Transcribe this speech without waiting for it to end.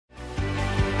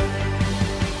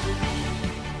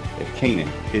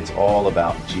Canaan. It's all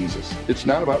about Jesus. It's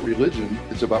not about religion,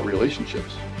 it's about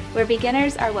relationships. Where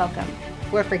beginners are welcome.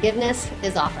 Where forgiveness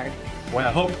is offered.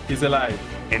 Where hope is alive.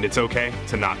 And it's okay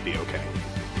to not be okay.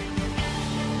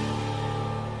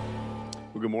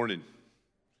 Well, good morning.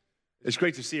 It's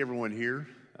great to see everyone here.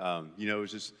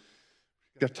 It's just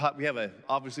we have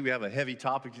a heavy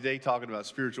topic today talking about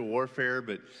spiritual warfare.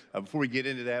 But before we get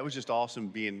into that, it was just awesome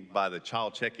being by the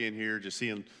child check-in here, just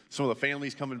seeing some of the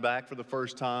families coming back for the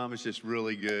first time. It's just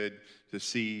really good to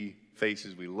see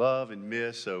faces we love and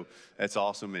miss. So that's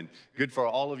awesome, and good for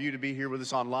all of you to be here with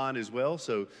us online as well.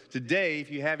 So today, if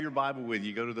you have your Bible with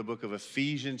you, go to the book of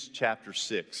Ephesians chapter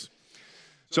 6.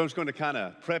 So I'm just going to kind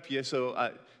of prep you.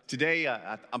 So today,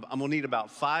 I'm going to need about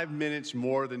 5 minutes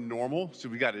more than normal. So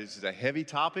this is a heavy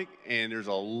topic, and there's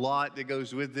a lot that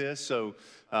goes with this. So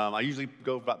I usually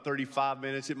go about 35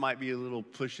 minutes. It might be a little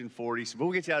pushing 40, but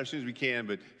we'll get you out as soon as we can.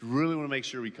 But really want to make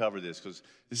sure we cover this because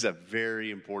this is a very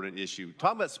important issue. We're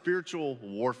talking about spiritual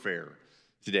warfare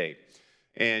today.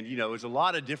 And, there's a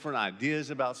lot of different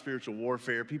ideas about spiritual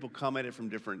warfare. People come at it from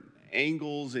different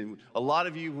angles. And a lot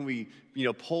of you, when we,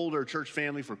 polled our church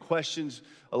family for questions,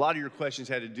 a lot of your questions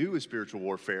had to do with spiritual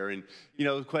warfare. And,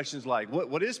 questions like,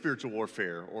 what is spiritual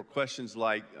warfare? Or questions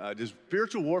like, does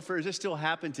spiritual warfare, does it still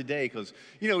happen today? Because,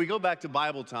 we go back to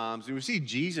Bible times and we see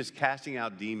Jesus casting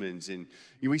out demons. And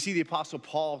we see the Apostle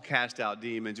Paul cast out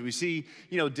demons. And we see,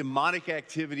 demonic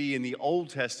activity in the Old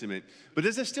Testament. But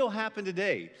does it still happen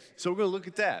today? So we're going to look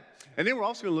at that. And then we're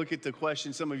also going to look at the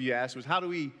question some of you asked was, how do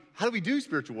we do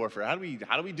spiritual warfare? How do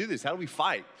we do this? How do we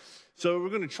fight? So we're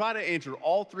going to try to answer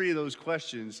all three of those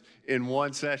questions in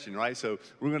one session, right? So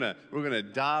we're going to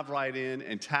dive right in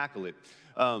and tackle it.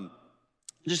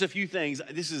 Just a few things.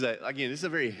 This is a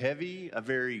very heavy, a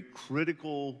very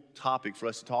critical topic for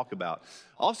us to talk about.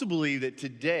 I also believe that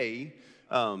today,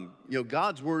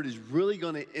 God's word is really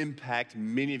going to impact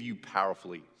many of you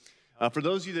powerfully. For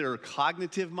those of you that are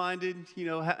cognitive-minded,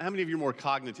 how many of you are more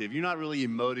cognitive? You're not really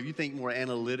emotive. You think more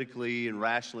analytically and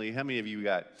rationally. How many of you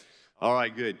got? All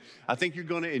right, good. I think you're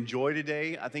going to enjoy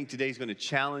today. I think today's going to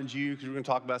challenge you because we're going to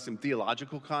talk about some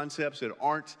theological concepts that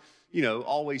aren't,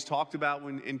 always talked about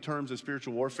in terms of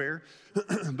spiritual warfare.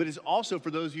 But it's also for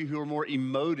those of you who are more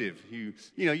emotive. You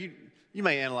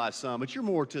may analyze some, but you're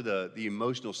more to the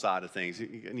emotional side of things.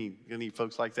 Any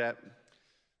folks like that?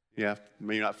 Yeah,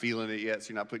 maybe you're not feeling it yet, so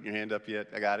you're not putting your hand up yet.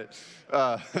 I got it.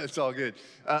 It's all good.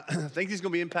 I think this is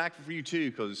going to be impactful for you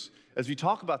too, because as we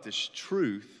talk about this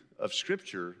truth of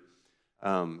Scripture,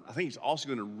 I think it's also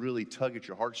going to really tug at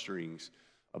your heartstrings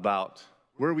about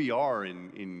where we are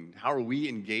and how are we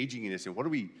engaging in this, and what are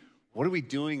we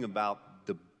doing about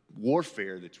the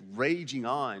warfare that's raging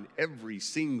on every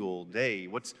single day?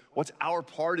 What's our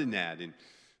part in that? And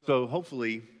so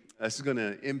hopefully this is going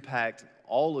to impact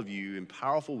all of you in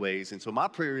powerful ways. And so my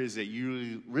prayer is that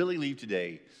you really leave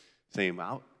today saying,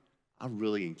 I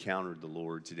really encountered the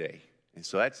Lord today. And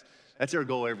so that's our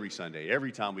goal every Sunday,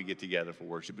 every time we get together for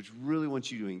worship. But really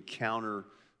want you to encounter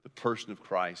the person of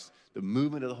Christ, the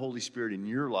movement of the Holy Spirit in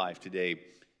your life today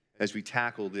as we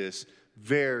tackle this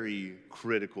very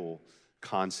critical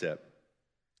concept.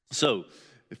 So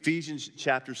Ephesians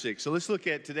chapter 6. So we're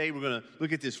going to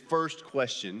look at this first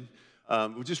question.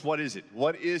 Just what is it?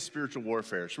 What is spiritual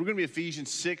warfare? So we're going to be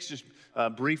Ephesians 6 just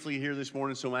briefly here this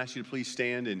morning. So I'm going to ask you to please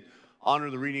stand and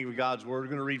honor the reading of God's word. We're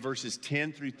going to read verses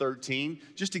 10 through 13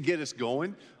 just to get us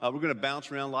going. We're going to bounce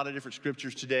around a lot of different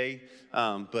scriptures today,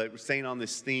 but we're staying on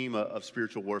this theme of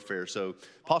spiritual warfare. So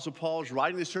Apostle Paul is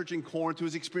writing this church in Corinth who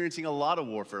is experiencing a lot of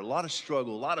warfare, a lot of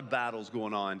struggle, a lot of battles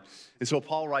going on. And so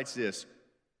Paul writes this.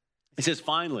 He says,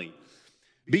 finally,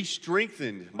 be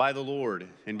strengthened by the Lord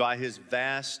and by his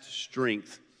vast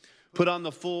strength. Put on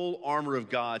the full armor of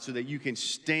God so that you can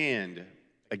stand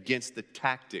against the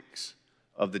tactics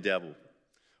of the devil.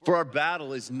 For our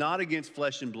battle is not against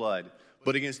flesh and blood,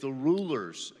 but against the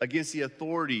rulers, against the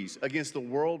authorities, against the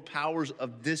world powers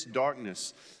of this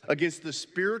darkness, against the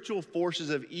spiritual forces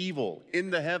of evil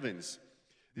in the heavens.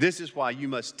 This is why you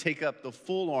must take up the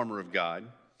full armor of God,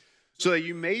 so that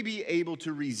you may be able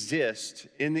to resist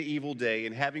in the evil day,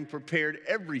 and having prepared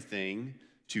everything,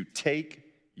 to take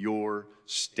your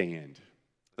stand.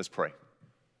 Let's pray.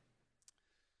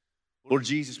 Lord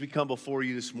Jesus, we come before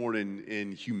you this morning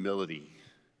in humility.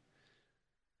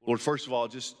 Lord, first of all,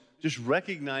 just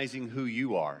recognizing who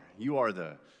you are. You're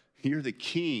the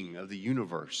King of the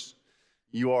universe.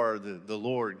 You are the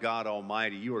Lord God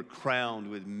Almighty. You are crowned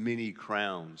with many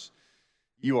crowns.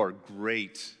 You are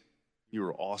great. You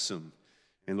are awesome.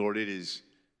 And Lord, it is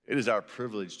our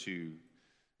privilege to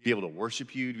be able to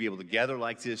worship you, to be able to gather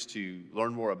like this, to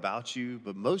learn more about you,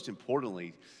 but most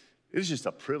importantly, it is just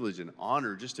a privilege and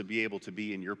honor just to be able to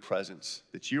be in your presence,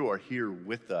 that you are here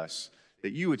with us,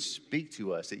 that you would speak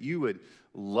to us, that you would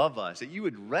love us, that you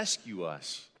would rescue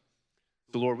us.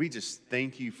 So, Lord, we just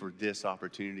thank you for this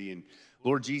opportunity. And,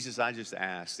 Lord Jesus, I just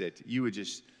ask that you would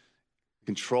just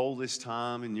control this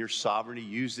time in your sovereignty.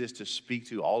 Use this to speak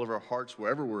to all of our hearts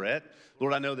wherever we're at.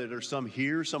 Lord, I know that there's some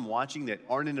here, some watching that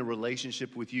aren't in a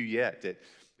relationship with you yet, that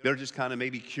they're just kind of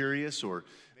maybe curious, or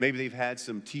maybe they've had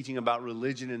some teaching about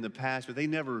religion in the past, but they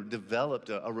never developed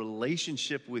a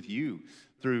relationship with you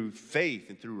through faith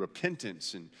and through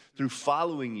repentance and through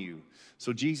following you.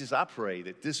 So, Jesus, I pray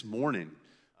that this morning,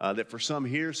 that for some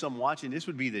here, some watching, this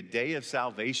would be the day of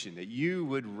salvation, that you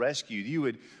would rescue, you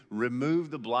would remove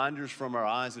the blinders from our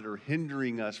eyes that are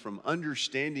hindering us from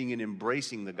understanding and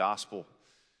embracing the gospel.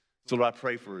 So, Lord, I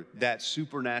pray for that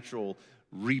supernatural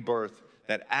rebirth,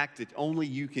 that act that only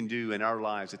you can do in our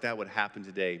lives, that would happen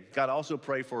today. God, I also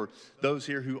pray for those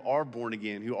here who are born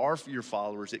again, who are your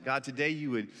followers, that God, today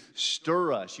you would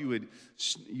stir us, you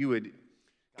would,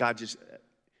 God, just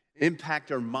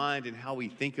impact our mind and how we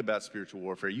think about spiritual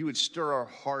warfare. You would stir our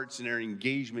hearts and our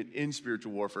engagement in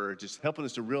spiritual warfare, just helping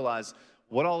us to realize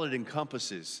what all it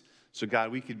encompasses. So,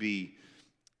 God, we could be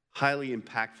highly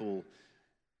impactful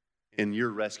in your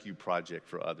rescue project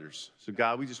for others. So,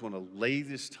 God, we just want to lay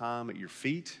this time at your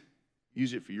feet,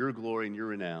 use it for your glory and your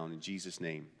renown. In Jesus'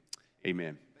 name,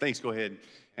 amen. Thanks. Go ahead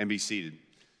and be seated.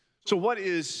 So what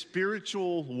is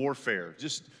spiritual warfare?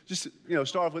 Just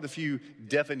start off with a few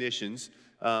definitions.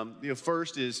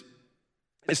 First is,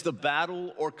 it's the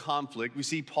battle or conflict. We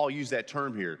see Paul use that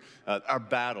term here. Our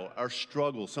battle, our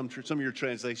struggle. Some of your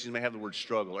translations may have the word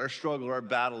struggle. Our struggle, our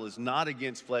battle is not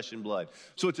against flesh and blood.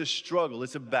 So it's a struggle.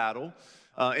 It's a battle.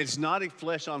 It's not a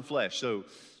flesh on flesh. So,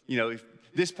 if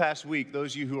this past week,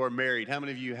 those of you who are married, how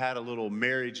many of you had a little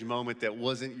marriage moment that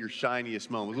wasn't your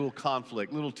shiniest moment? A little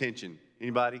conflict, a little tension.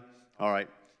 Anybody? All right.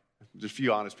 There's a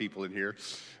few honest people in here.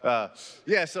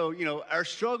 So, our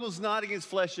struggle's not against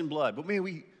flesh and blood. But,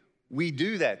 man, we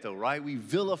do that, though, right? We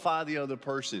vilify the other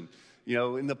person.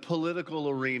 In the political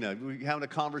arena, we're having a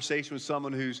conversation with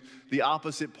someone who's the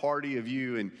opposite party of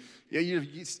you, and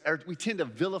we tend to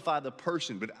vilify the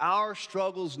person. But our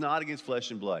struggle's not against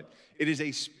flesh and blood. It is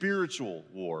a spiritual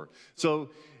war. So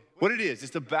what it is,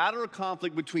 it's the battle or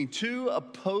conflict between two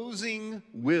opposing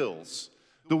wills.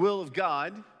 The will of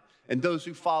God and those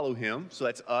who follow him, so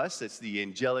that's us, that's the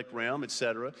angelic realm,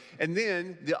 etc. And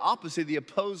then the opposite, the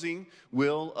opposing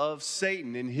will of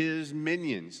Satan and his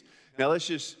minions. Now let's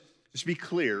just be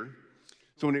clear.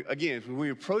 So when we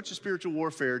approach the spiritual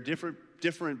warfare,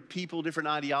 different people, different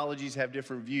ideologies have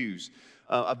different views.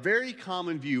 A very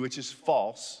common view, which is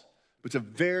false, but it's a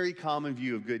very common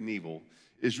view of good and evil,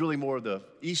 is really more of the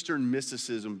Eastern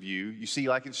mysticism view. You see,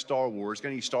 like in Star Wars. Got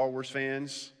any Star Wars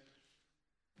fans?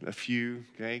 A few,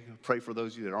 okay? Pray for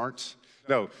those of you that aren't.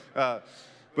 No,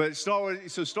 but Star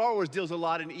Wars deals a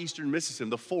lot in Eastern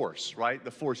mysticism, the Force, right? The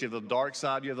Force, you have the dark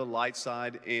side, you have the light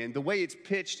side, and the way it's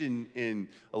pitched in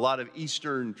a lot of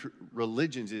Eastern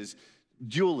religions is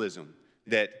dualism,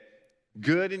 that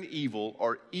good and evil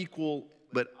are equal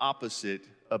but opposite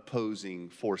opposing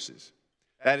forces.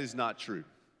 That is not true.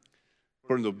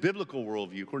 According to the biblical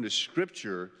worldview, according to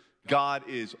Scripture, God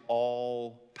is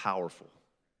all powerful.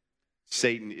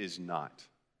 Satan is not,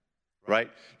 right?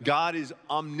 God is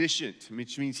omniscient,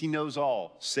 which means he knows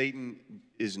all. Satan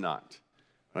is not,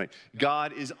 right?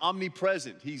 God is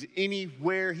omnipresent. He's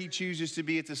anywhere he chooses to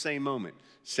be at the same moment.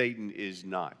 Satan is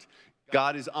not.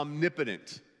 God is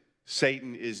omnipotent.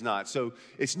 Satan is not. So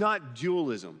it's not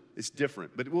dualism. It's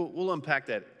different, but we'll unpack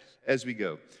that as we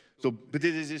go. But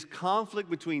there is this conflict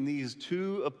between these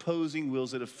two opposing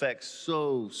wills that affects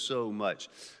so much.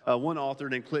 One author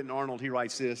named Clinton Arnold, he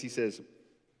writes this. He says,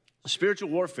 spiritual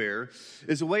warfare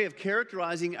is a way of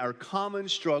characterizing our common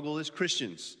struggle as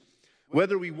Christians.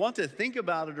 Whether we want to think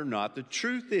about it or not, the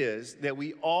truth is that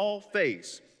we all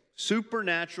face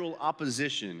supernatural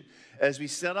opposition as we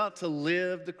set out to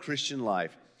live the Christian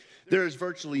life. There is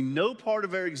virtually no part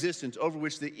of our existence over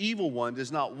which the evil one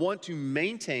does not want to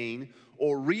maintain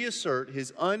or reassert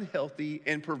his unhealthy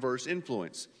and perverse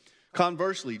influence.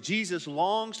 Conversely, Jesus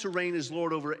longs to reign as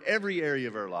Lord over every area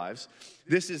of our lives.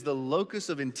 This is the locus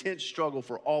of intense struggle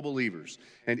for all believers,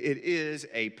 and it is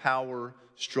a power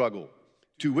struggle.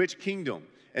 To which kingdom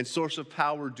and source of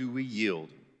power do we yield?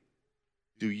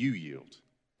 Do you yield?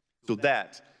 So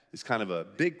that is kind of a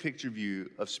big picture view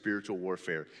of spiritual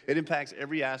warfare. It impacts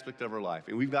every aspect of our life,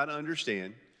 and we've got to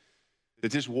understand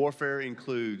that this warfare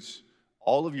includes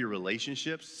all of your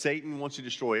relationships. Satan wants to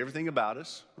destroy everything about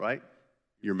us, right?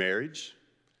 Your marriage,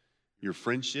 your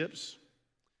friendships,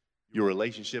 your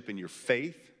relationship in your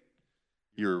faith,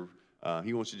 your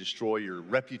He wants to destroy your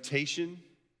reputation.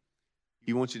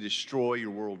 He wants to destroy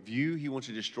your worldview. He wants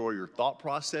to destroy your thought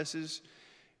processes.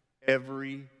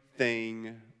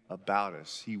 Everything about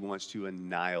us, he wants to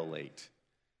annihilate.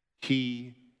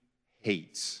 He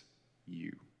hates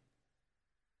you,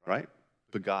 right?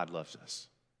 But God loves us.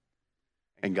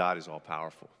 And God is all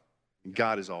powerful. And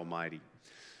God is almighty.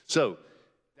 So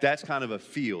that's kind of a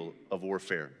feel of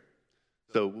warfare.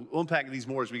 So we'll unpack these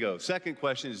more as we go. Second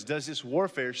question is, does this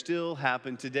warfare still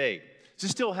happen today? Does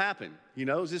this still happen? You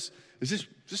know, is this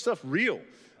stuff real?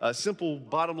 Simple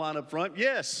bottom line up front,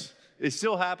 yes, it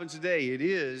still happens today. It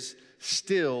is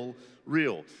still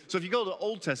real. So if you go to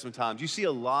Old Testament times, you see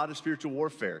a lot of spiritual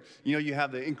warfare. You know, you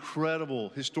have the incredible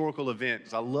historical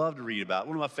events I love to read about.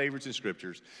 One of my favorites in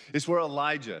scriptures is where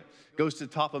Elijah goes to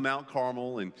the top of Mount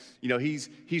Carmel, and you know he's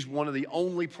one of the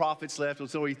only prophets left.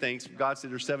 So he thinks. God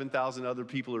said there's 7,000 other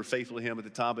people who are faithful to him at the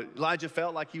time, but Elijah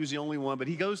felt like he was the only one. But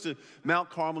he goes to Mount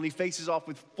Carmel and he faces off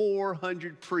with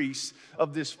 400 priests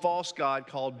of this false god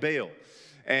called Baal.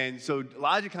 And so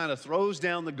Elijah kind of throws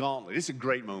down the gauntlet. It's a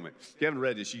great moment. If you haven't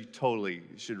read this, you totally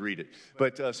should read it.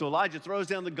 But so Elijah throws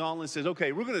down the gauntlet and says,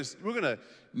 okay, we're gonna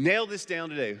nail this down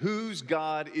today. Whose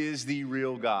God is the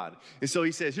real God? And so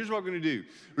he says, here's what we're going to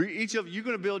do. Each of you are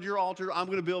going to build your altar. I'm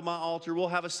going to build my altar. We'll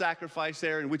have a sacrifice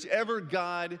there. And whichever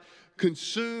God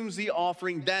consumes the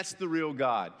offering, that's the real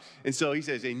God. And so he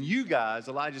says, and you guys,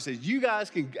 Elijah says, you guys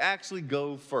can actually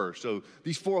go first. So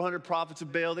these 400 prophets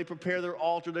of Baal, they prepare their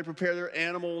altar, they prepare their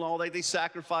animal and all that, they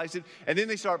sacrifice it, and then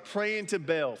they start praying to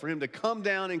Baal for him to come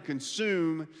down and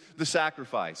consume the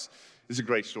sacrifice. This is a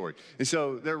great story. And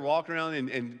so they're walking around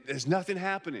and there's nothing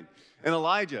happening. And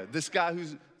Elijah, this guy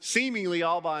who's seemingly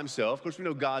all by himself, of course we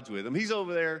know God's with him, he's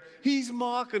over there, he's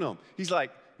mocking them. He's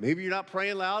like, maybe you're not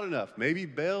praying loud enough. Maybe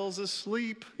Baal's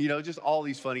asleep. You know, just all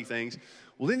these funny things.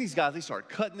 Well, then these guys, they start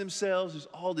cutting themselves. There's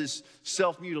all this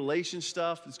self-mutilation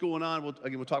stuff that's going on. We'll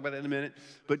talk about that in a minute.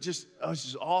 But it's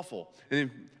just awful. And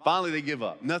then finally they give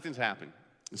up. Nothing's happened.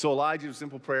 And so Elijah, with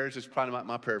simple prayers, just kind of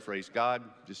my paraphrase, God,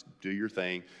 just do your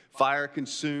thing. Fire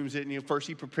consumes it. And first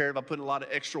he prepared by putting a lot of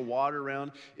extra water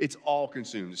around. It's all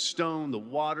consumed. The stone, the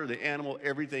water, the animal,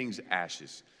 everything's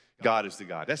ashes. God is the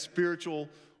God. That's spiritual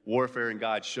warfare, and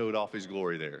God showed off his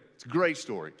glory there. It's a great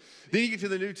story. Then you get to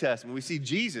the New Testament. We see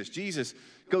Jesus. Jesus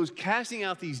goes casting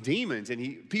out these demons,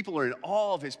 and people are in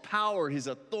awe of his power, his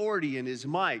authority, and his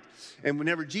might. And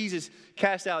whenever Jesus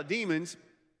cast out demons,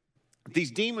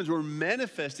 these demons were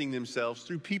manifesting themselves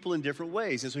through people in different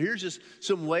ways. And so here's just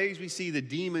some ways we see the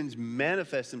demons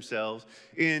manifest themselves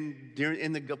in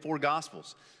the four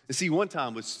Gospels. And see, one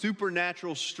time with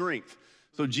supernatural strength.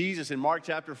 So Jesus in Mark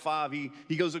chapter 5,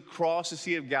 he goes across the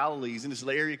Sea of Galilee in this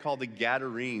area called the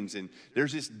Gadarenes, and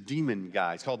there's this demon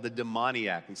guy. It's called the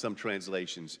demoniac in some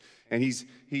translations, and he's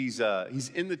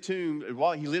in the tomb.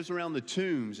 While he lives around the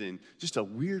tombs, and just a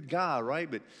weird guy, right?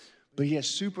 But he has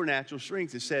supernatural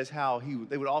strength. It says how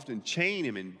they would often chain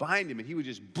him and bind him, and he would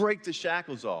just break the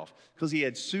shackles off because he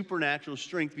had supernatural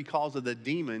strength because of the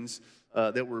demons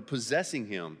that were possessing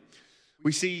him.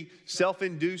 We see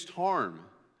self-induced harm.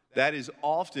 That is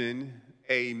often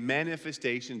a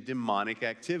manifestation of demonic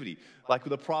activity. Like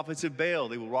with the prophets of Baal,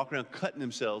 they would walk around cutting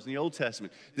themselves in the Old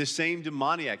Testament. This same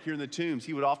demoniac here in the tombs,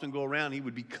 he would often go around, he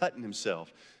would be cutting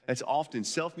himself. That's often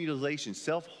self-mutilation.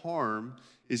 Self-harm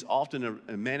is often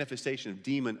a manifestation of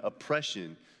demon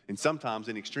oppression, and sometimes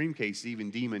in extreme cases,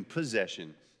 even demon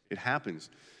possession. It happens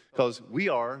because we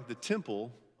are the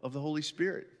temple of the Holy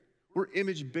Spirit. We're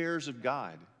image bearers of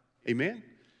God. Amen?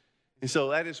 And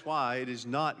so that is why it is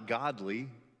not godly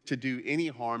to do any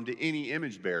harm to any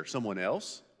image bearer, someone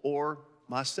else or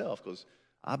myself, because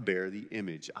I bear the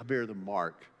image, I bear the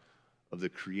mark of the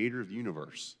creator of the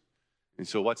universe. And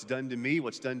so what's done to me,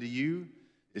 what's done to you,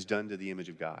 is done to the image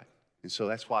of God. And so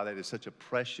that's why that is such a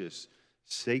precious,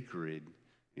 sacred,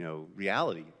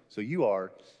 reality. So you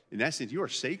are, in essence, you are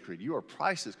sacred, you are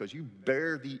priceless because you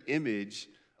bear the image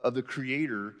of the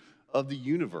creator of the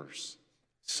universe.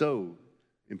 So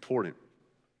important.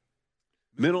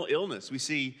 Mental illness. We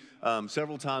see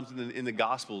several times in the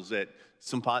Gospels that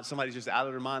somebody's just out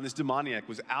of their mind. This demoniac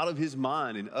was out of his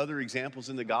mind, and other examples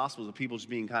in the Gospels of people just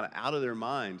being kind of out of their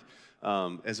mind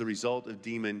as a result of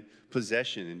demon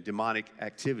possession and demonic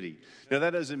activity. Now,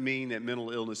 that doesn't mean that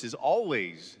mental illness is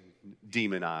always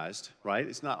demonized, right?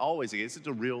 It's not always the case. It's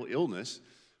a real illness.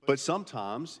 But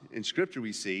sometimes in Scripture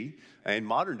we see, in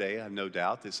modern day I have no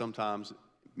doubt that sometimes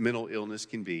mental illness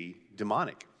can be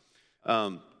demonic.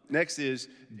 Next is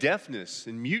deafness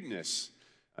and muteness.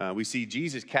 We see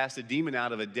Jesus cast a demon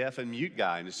out of a deaf and mute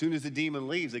guy, and as soon as the demon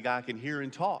leaves, the guy can hear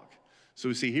and talk. So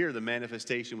we see here the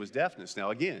manifestation was deafness.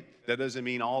 Now again, that doesn't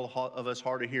mean all of us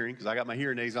hard of hearing, because I got my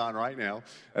hearing aids on right now.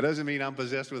 That doesn't mean I'm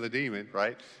possessed with a demon,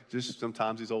 right? Just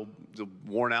sometimes the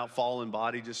worn out, fallen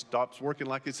body just stops working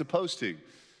like it's supposed to.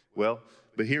 Well,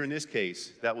 but here in this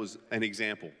case, that was an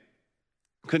example.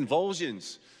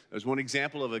 Convulsions. There's one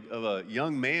example of a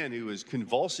young man who was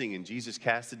convulsing, and Jesus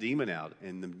cast the demon out,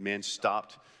 and the man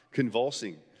stopped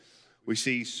convulsing. We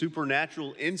see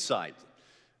supernatural insight.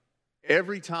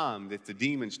 Every time that the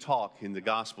demons talk in the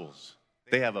Gospels,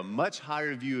 they have a much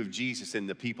higher view of Jesus than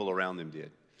the people around them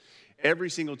did. Every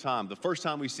single time. The first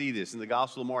time we see this in the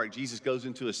Gospel of Mark, Jesus goes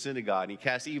into a synagogue and he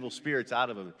casts evil spirits out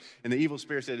of them. And the evil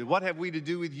spirit said, "What have we to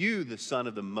do with you, the Son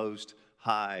of the Most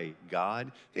High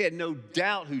God?" They had no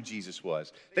doubt who Jesus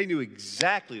was. They knew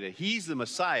exactly that he's the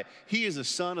Messiah. He is the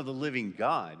Son of the living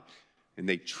God. And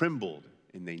they trembled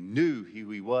and they knew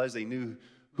who he was. They knew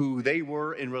who they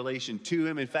were in relation to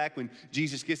him. In fact, when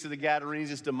Jesus gets to the Gadarenes,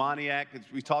 this demoniac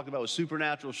that we talked about with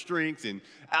supernatural strength and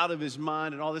out of his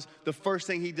mind and all this, the first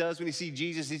thing he does when he sees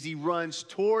Jesus is he runs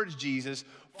towards Jesus,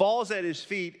 falls at his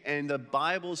feet, and the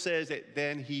Bible says that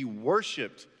then he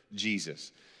worshiped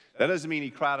Jesus. That doesn't mean he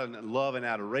cried out in love and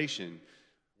adoration.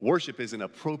 Worship is an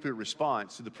appropriate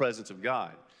response to the presence of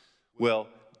God. Well,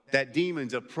 that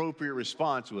demon's appropriate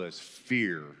response was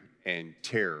fear and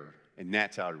terror, and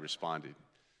that's how he responded.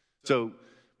 So,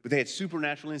 but they had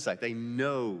supernatural insight. They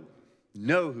know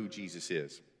who Jesus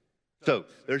is. So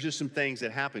there's just some things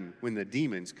that happen when the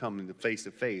demons come into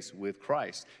face-to-face with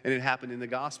Christ. And it happened in the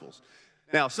Gospels.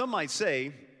 Now, some might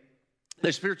say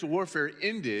that spiritual warfare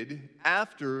ended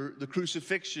after the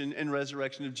crucifixion and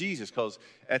resurrection of Jesus, because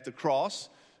at the cross,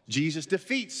 Jesus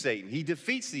defeats Satan. He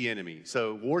defeats the enemy.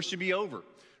 So war should be over,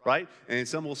 right? And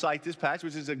some will cite this passage,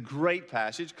 which is a great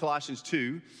passage, Colossians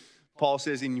 2. Paul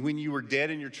says, "And when you were dead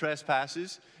in your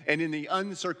trespasses and in the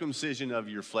uncircumcision of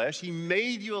your flesh, he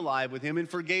made you alive with him and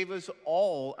forgave us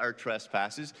all our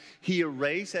trespasses. He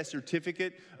erased that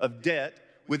certificate of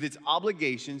debt with its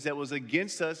obligations that was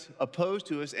against us, opposed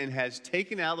to us, and has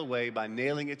taken out of the way by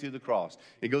nailing it to the cross."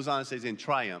 It goes on and says, "in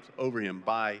triumph over him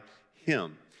by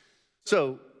him."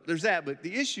 So there's that. But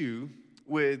the issue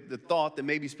with the thought that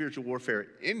maybe spiritual warfare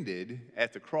ended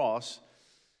at the cross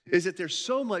is that there's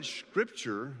so much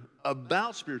scripture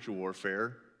about spiritual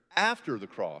warfare after the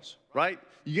cross, right?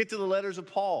 You get to the letters of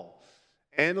Paul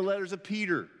and the letters of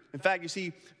Peter. In fact, you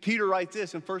see Peter write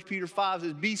this in 1 Peter 5,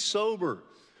 says, "Be sober,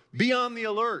 be on the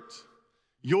alert.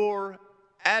 Your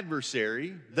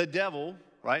adversary, the devil,"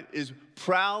 right, "is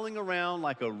prowling around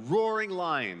like a roaring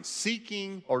lion,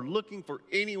 seeking or looking for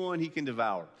anyone he can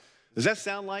devour." Does that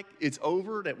sound like it's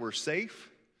over, that we're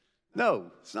safe?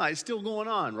 No, it's not. It's still going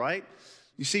on, right?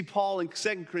 You see Paul in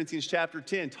 2 Corinthians chapter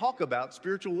 10 talk about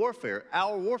spiritual warfare.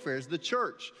 Our warfare is the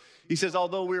church. He says,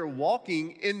 "Although we are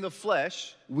walking in the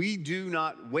flesh, we do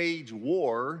not wage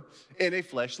war in a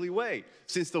fleshly way,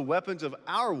 since the weapons of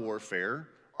our warfare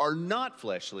are not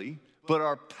fleshly, but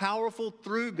are powerful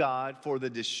through God for the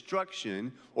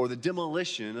destruction or the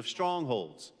demolition of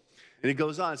strongholds." And it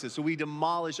goes on, it says, "So we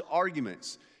demolish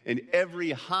arguments and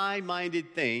every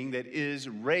high-minded thing that is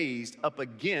raised up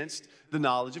against the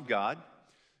knowledge of God,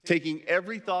 taking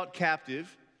every thought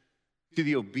captive to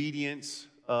the obedience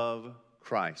of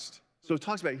Christ." So it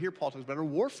talks about, here Paul talks about our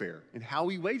warfare and how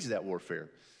we wage that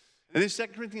warfare. And then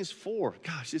 2 Corinthians 4,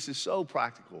 gosh, this is so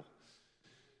practical.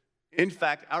 "In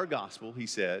fact, our gospel," he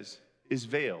says, "is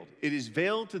veiled. It is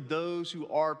veiled to those who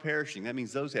are perishing." That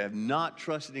means those who have not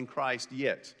trusted in Christ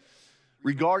yet.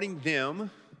 "Regarding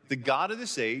them, the God of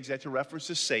this age," that's a reference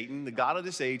to Satan, "the God of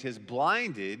this age has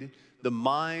blinded the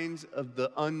minds of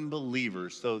the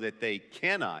unbelievers so that they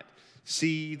cannot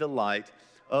see the light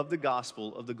of the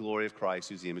gospel of the glory of Christ,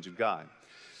 who's the image of God."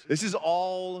 This is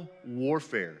all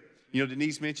warfare. You know,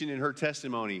 Denise mentioned in her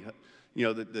testimony, you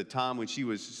know, the time when she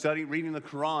was reading the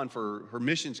Quran for her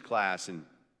missions class, and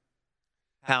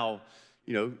how,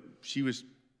 you know,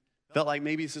 felt like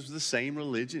maybe this was the same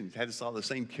religion, had all the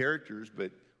same characters,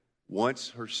 but once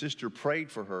her sister prayed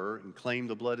for her and claimed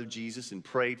the blood of Jesus and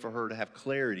prayed for her to have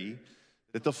clarity,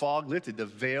 that the fog lifted, the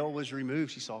veil was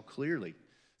removed. She saw clearly.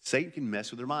 Satan can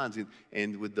mess with her minds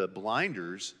and with the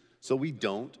blinders so we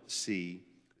don't see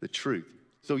the truth.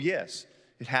 So yes,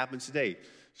 it happens today.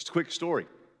 Just a quick story.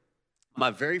 My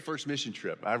very first mission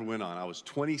trip I ever went on, I was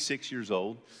 26 years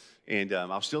old, and I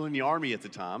was still in the Army at the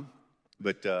time,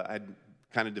 but I had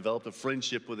kind of developed a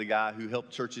friendship with a guy who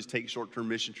helped churches take short-term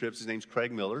mission trips. His name's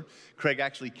Craig Miller. Craig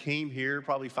actually came here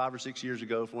probably 5 or 6 years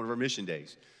ago for one of our mission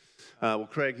days. Well,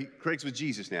 Craig's with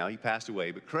Jesus now. He passed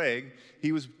away. But Craig,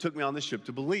 took me on this trip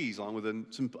to Belize along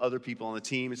with some other people on the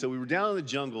team. And so we were down in the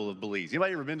jungle of Belize.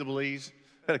 Anybody ever been to Belize?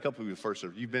 had a couple of you first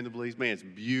service. You've been to Belize? Man, it's a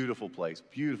beautiful place,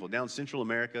 beautiful, down Central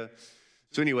America.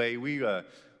 So anyway, we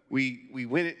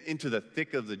went into the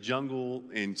thick of the jungle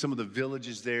and some of the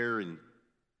villages there, and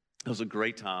it was a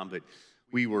great time. But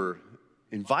we were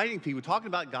inviting people, talking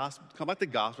about the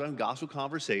gospel, having gospel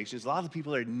conversations. A lot of the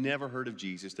people there had never heard of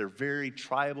Jesus. They're very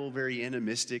tribal, very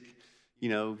animistic,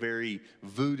 very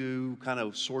voodoo, kind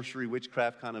of sorcery,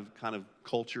 witchcraft kind of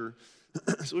culture.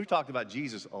 So we talked about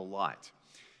Jesus a lot.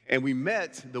 And we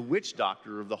met the witch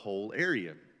doctor of the whole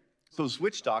area. So this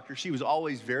witch doctor, she was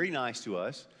always very nice to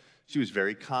us. She was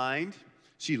very kind.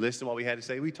 She listened to what we had to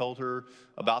say. We told her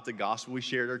about the gospel. We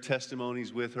shared our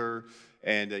testimonies with her.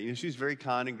 And she was very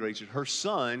kind and gracious. Her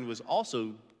son was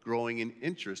also growing in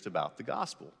interest about the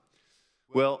gospel.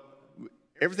 Well,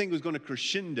 everything was going to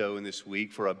crescendo in this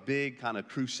week for a big kind of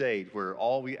crusade where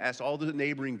we asked all the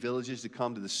neighboring villages to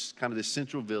come to this kind of this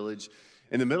central village.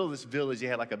 In the middle of this village, they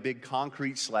had like a big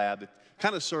concrete slab that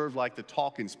kind of served like the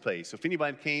talking place. So if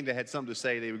anybody came that had something to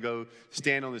say, they would go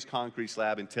stand on this concrete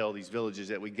slab and tell these villages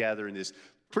that we gather in this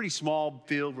pretty small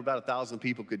field where about 1,000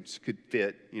 people could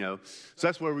fit, So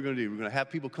that's what we're going to do. We're going to have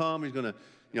people come. We're going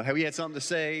to, we had something to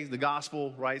say, the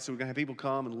gospel, right? So we're going to have people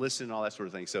come and listen and all that sort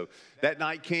of thing. So that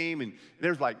night came, and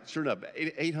there was sure enough,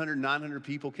 800, 900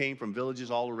 people came from villages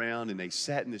all around, and they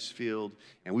sat in this field,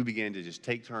 and we began to just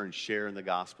take turns sharing the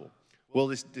gospel. Well,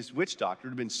 this witch doctor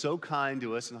had been so kind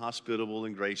to us and hospitable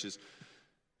and gracious.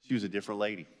 She was a different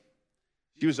lady.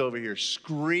 She was over here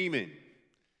screaming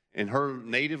in her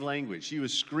native language. She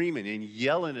was screaming and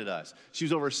yelling at us. She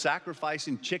was over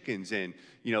sacrificing chickens and,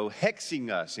 hexing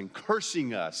us and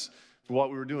cursing us for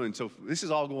what we were doing. So this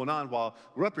is all going on while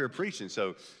we're up here preaching.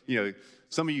 So,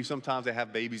 some of you sometimes that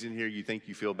have babies in here, you think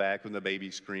you feel bad when the baby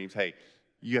screams. Hey,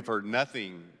 you have heard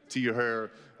nothing till you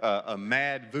hear a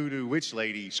mad voodoo witch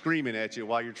lady screaming at you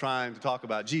while you're trying to talk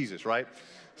about Jesus, right?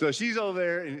 So she's over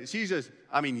there, and she's just,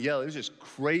 yelling. It was just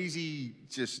crazy,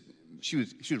 she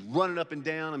was running up and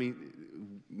down.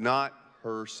 Not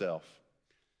herself.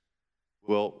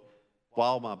 Well,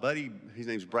 while my buddy, his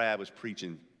name's Brad, was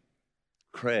preaching,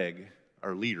 Craig,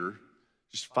 our leader,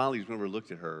 just finally went over and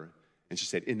looked at her, and she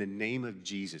said, "In the name of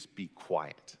Jesus, be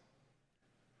quiet."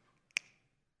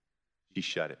 She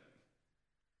shut it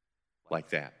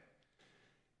like that.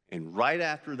 And right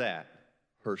after that,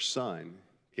 her son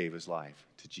gave his life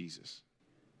to Jesus.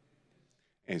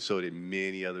 And so did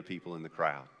many other people in the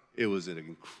crowd. It was an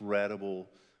incredible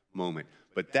moment.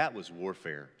 But that was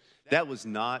warfare. That was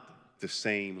not the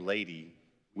same lady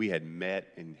we had met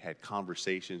and had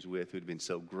conversations with who had been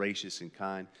so gracious and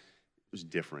kind. It was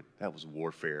different. That was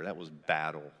warfare. That was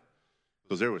battle.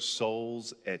 Because there were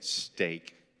souls at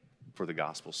stake for the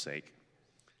gospel's sake.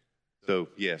 So,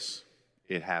 yes,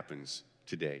 it happens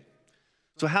today.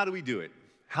 So how do we do it?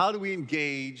 How do we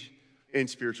engage in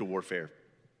spiritual warfare?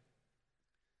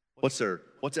 What's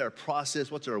our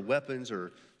process? What's our weapons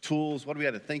or tools? What do we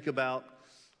have to think about?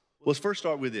 Well, let's first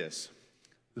start with this.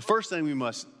 The first thing we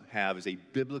must have is a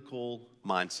biblical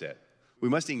mindset. We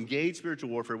must engage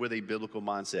spiritual warfare with a biblical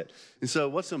mindset. And so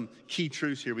what's some key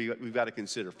truths here we've got to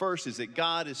consider? First is that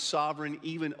God is sovereign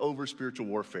even over spiritual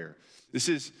warfare.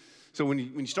 So when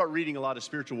you start reading a lot of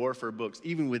spiritual warfare books,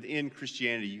 even within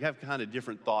Christianity, you have kind of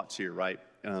different thoughts here, right?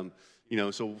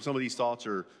 So some of these thoughts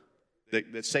are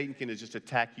that Satan can just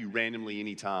attack you randomly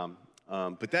anytime.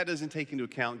 But that doesn't take into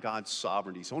account God's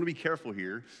sovereignty. So I want to be careful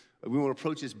here. We want to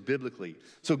approach this biblically.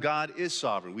 So God is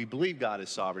sovereign. We believe God is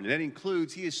sovereign. And that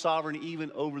includes he is sovereign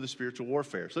even over the spiritual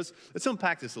warfare. So let's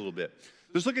unpack this a little bit.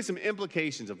 Let's look at some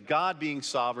implications of God being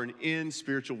sovereign in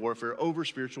spiritual warfare over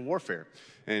spiritual warfare.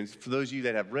 And for those of you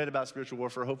that have read about spiritual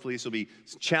warfare, hopefully this will be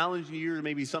challenging you or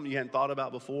maybe something you hadn't thought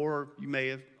about before. You may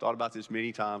have thought about this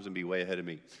many times and be way ahead of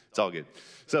me. It's all good.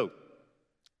 So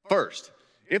first,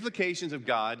 implications of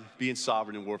God being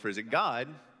sovereign in warfare is that God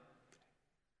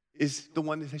is the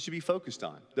one that should be focused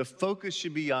on. The focus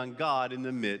should be on God in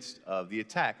the midst of the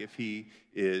attack if he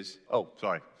is,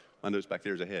 my notes back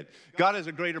there is ahead. God has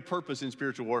a greater purpose in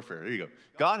spiritual warfare. There you go.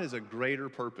 God has a greater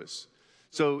purpose.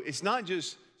 So it's not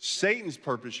just Satan's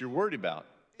purpose you're worried about.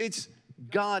 It's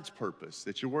God's purpose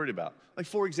that you're worried about. Like,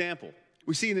 for example,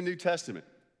 we see in the New Testament,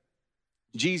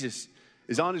 Jesus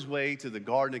is on his way to the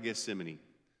Garden of Gethsemane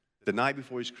the night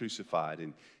before he's crucified.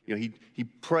 And, he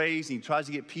prays, and he tries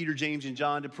to get Peter, James, and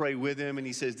John to pray with him. And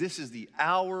he says, this is the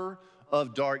hour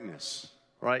of darkness,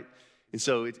 right? And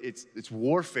so it's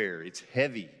warfare. It's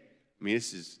heavy.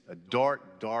 This is a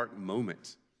dark, dark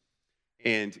moment.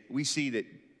 And we see that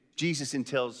Jesus then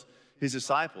tells his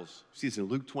disciples, we see this in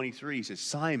Luke 23, he says,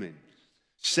 Simon,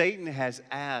 Satan has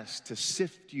asked to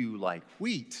sift you like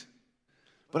wheat,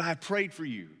 but I have prayed for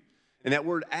you. And that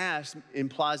word asked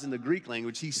implies in the Greek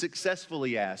language, he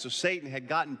successfully asked. So Satan had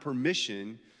gotten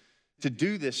permission to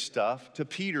do this stuff to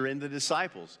Peter and the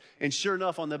disciples. And sure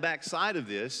enough, on the backside of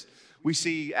this, we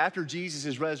see after Jesus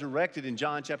is resurrected in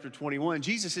John chapter 21,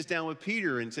 Jesus sits down with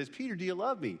Peter and says, Peter, do you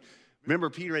love me? Remember,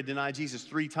 Peter had denied Jesus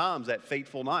 3 times that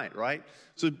fateful night, right?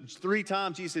 So 3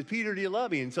 times Jesus said, Peter, do you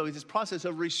love me? And so it's this process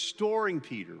of restoring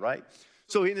Peter, right?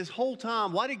 So in this whole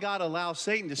time, why did God allow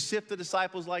Satan to sift the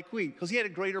disciples like wheat? Because he had a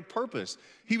greater purpose.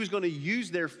 He was going to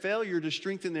use their failure to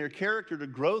strengthen their character, to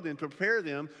grow them, prepare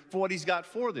them for what he's got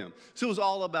for them. So it was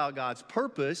all about God's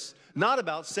purpose, not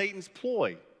about Satan's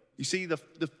ploy. You see, the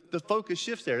focus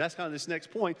shifts there. That's kind of this next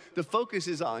point. The focus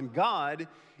is on God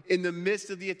in the midst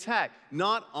of the attack,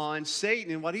 not on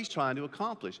Satan and what he's trying to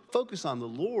accomplish. Focus on the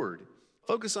Lord.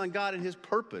 Focus on God and his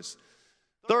purpose.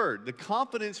 Third, the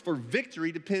confidence for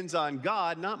victory depends on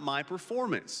God, not my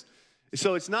performance.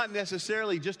 So it's not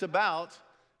necessarily just about,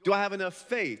 do I have enough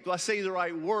faith? Do I say the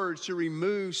right words to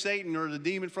remove Satan or the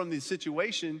demon from the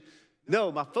situation?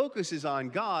 No, my focus is on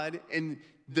God, and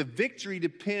the victory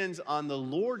depends on the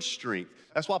Lord's strength.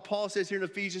 That's why Paul says here in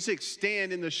Ephesians 6,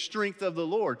 stand in the strength of the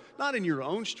Lord. Not in your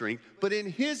own strength, but in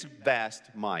his vast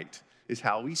might is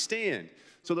how we stand.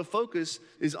 So the focus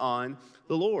is on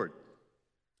the Lord.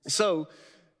 So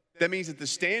that means that the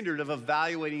standard of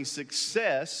evaluating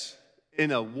success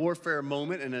in a warfare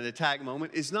moment, in an attack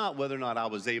moment, is not whether or not I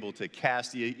was able to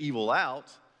cast the evil out,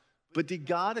 but did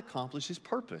God accomplish his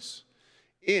purpose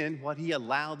in what he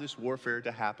allowed this warfare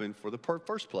to happen for the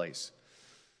first place?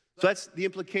 So that's the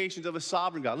implications of a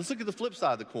sovereign God. Let's look at the flip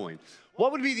side of the coin.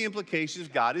 What would be the implications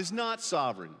if God is not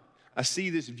sovereign? I see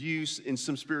this view in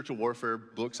some spiritual warfare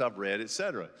books I've read,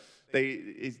 etc.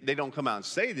 They don't come out and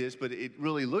say this, but it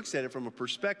really looks at it from a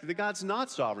perspective that God's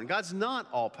not sovereign. God's not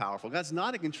all-powerful. God's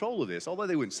not in control of this. Although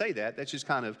they wouldn't say that, that's just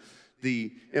kind of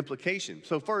the implication.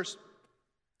 So first,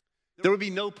 there would be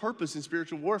no purpose in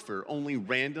spiritual warfare, only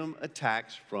random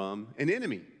attacks from an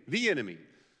enemy, the enemy.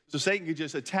 So Satan could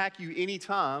just attack you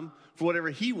anytime for whatever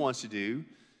he wants to do,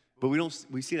 but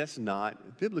we see that's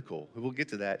not biblical. We'll get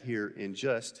to that here in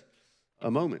just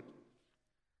a moment.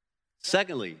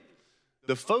 Secondly,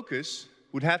 the focus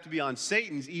would have to be on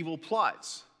Satan's evil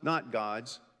plots, not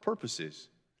God's purposes.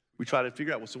 We try to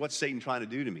figure out, well, so what's Satan trying to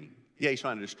do to me? Yeah, he's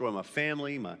trying to destroy my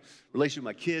family, my relationship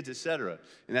with my kids, etc.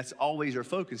 And that's always our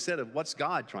focus instead of what's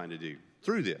God trying to do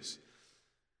through this.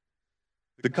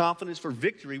 The confidence for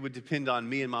victory would depend on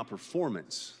me and my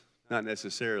performance, not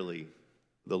necessarily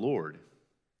the Lord.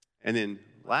 And then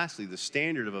lastly, the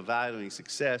standard of evaluating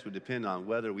success would depend on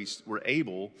whether we were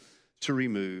able to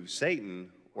remove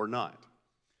Satan or not.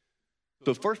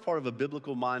 So the first part of a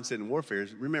biblical mindset in warfare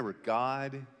is, remember,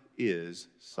 God is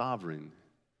sovereign,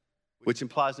 which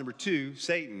implies, number 2,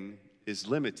 Satan is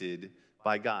limited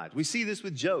by God. We see this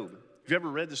with Job. If you've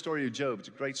ever read the story of Job, it's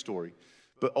a great story.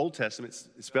 But Old Testament,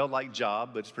 it's spelled like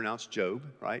Job, but it's pronounced Job,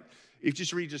 right? If you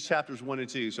just read just chapters 1 and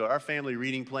 2. So our family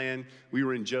reading plan, we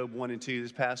were in Job 1 and 2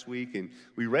 this past week, and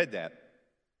we read that.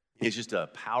 It's just a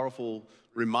powerful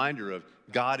reminder of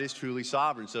God is truly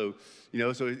sovereign. So,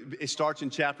 so it starts in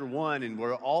chapter 1, and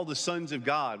where all the sons of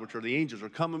God, which are the angels, are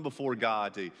coming before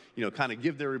God to, kind of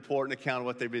give their report and account of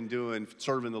what they've been doing,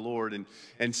 serving the Lord.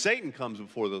 And Satan comes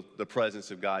before the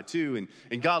presence of God too.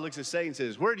 And God looks at Satan and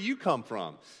says, where do you come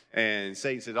from? And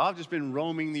Satan said, I've just been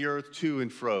roaming the earth to and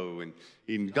fro.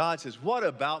 And God says, what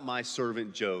about my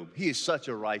servant Job? He is such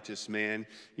a righteous man.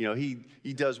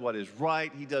 He does what is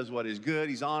right. He does what is good.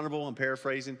 He's honorable. I'm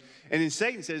paraphrasing. And then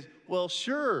Satan says, well,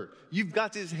 sure, you've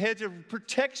got this hedge of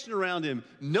protection around him.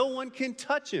 No one can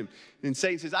touch him. And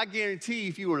Satan says, I guarantee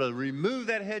if you were to remove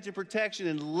that hedge of protection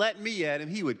and let me at him,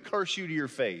 he would curse you to your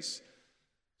face.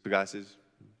 So God says,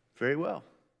 very well.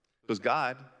 Because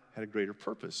God had a greater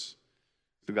purpose.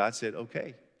 So God said,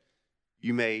 okay,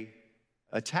 you may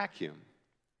attack him.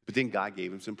 But then God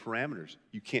gave him some parameters.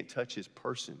 You can't touch his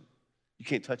person. You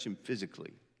can't touch him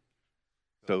physically.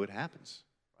 So it happens,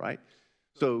 right?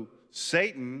 So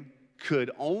Satan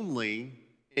could only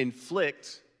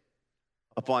inflict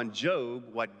upon Job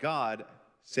what God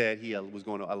said he was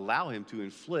going to allow him to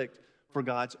inflict for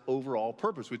God's overall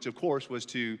purpose, which of course was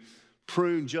to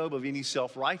prune Job of any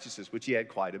self-righteousness, which he had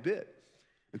quite a bit.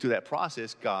 And through that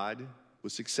process, God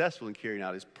was successful in carrying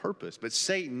out his purpose. But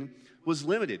Satan was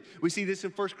limited. We see this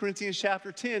in 1 Corinthians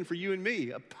chapter 10 for you and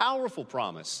me, a powerful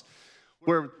promise,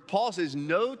 where Paul says,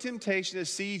 no temptation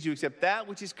has seized you except that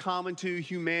which is common to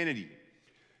humanity.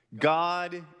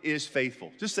 God is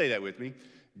faithful. Just say that with me.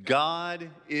 God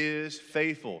is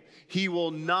faithful. He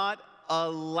will not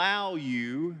allow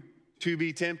you to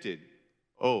be tempted.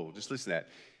 Oh, just listen to that.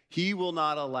 He will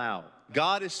not allow.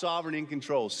 God is sovereign in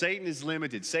control. Satan is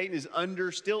limited. Satan is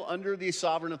still under the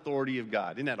sovereign authority of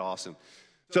God. Isn't that awesome?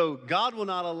 So God will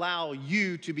not allow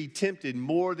you to be tempted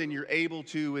more than you're able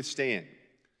to withstand.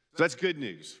 So that's good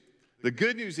news. The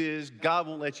good news is God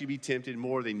won't let you be tempted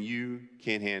more than you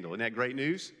can handle. Isn't that great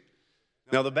news?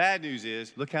 Now, the bad news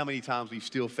is, look how many times we've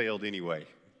still failed anyway,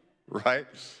 right?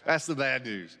 That's the bad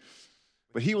news.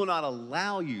 But he will not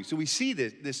allow you. So we see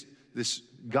this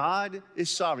God is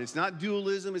sovereign. It's not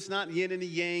dualism. It's not yin and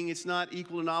yang. It's not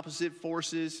equal and opposite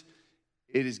forces.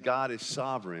 It is God is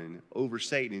sovereign over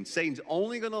Satan. And God's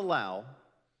only going to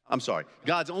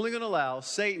allow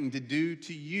Satan to do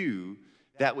to you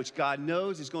that which God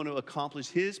knows is going to accomplish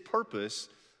his purpose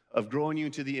of growing you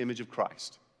into the image of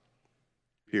Christ.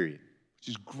 Period. Which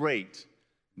is great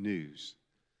news.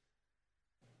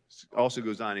 Also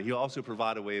goes on, and he'll also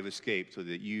provide a way of escape so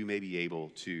that you may be able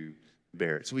to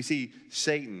bear it. So we see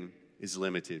Satan is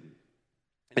limited.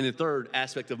 And the third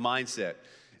aspect of mindset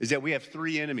is that we have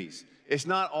three enemies. It's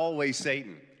not always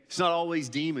Satan. It's not always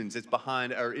demons that's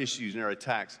behind our issues and our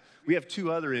attacks. We have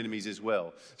two other enemies as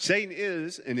well. Satan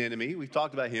is an enemy. We've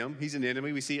talked about him. He's an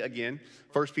enemy. We see, again,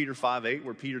 1 Peter 5:8,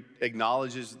 where Peter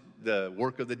acknowledges the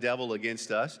work of the devil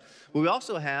against us. But we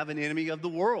also have an enemy of the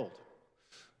world.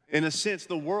 In a sense,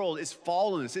 the world is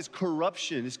fallenness, it's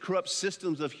corruption, it's corrupt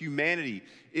systems of humanity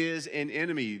is an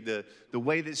enemy. The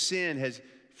way that sin has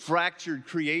fractured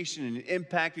creation and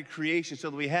impacted creation so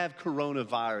that we have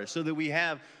coronavirus, so that we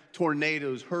have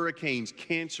tornadoes, hurricanes,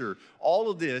 cancer. All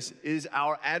of this is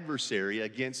our adversary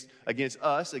against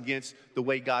us, against the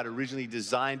way God originally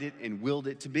designed it and willed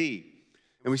it to be.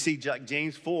 And we see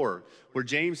James 4, where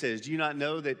James says, do you not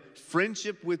know that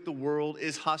friendship with the world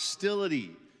is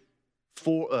hostility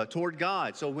toward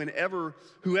God? So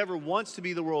whoever wants to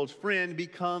be the world's friend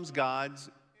becomes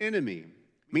God's enemy.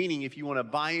 Meaning, if you want to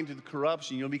buy into the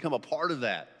corruption, you'll become a part of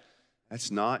that. That's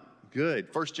not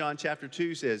good. 1 John chapter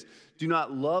 2 says, do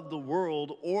not love the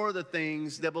world or the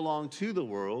things that belong to the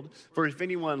world. For if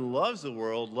anyone loves the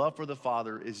world, love for the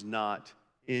Father is not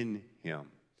in him.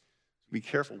 Be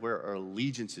careful where our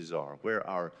allegiances are, where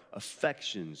our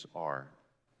affections are.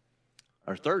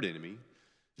 Our third enemy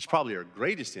is probably our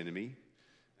greatest enemy,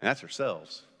 and that's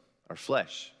ourselves, our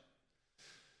flesh.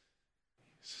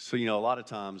 So, a lot of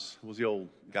times, what was the old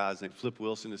guy's name? Flip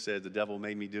Wilson that said, the devil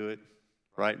made me do it,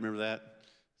 right? Remember that?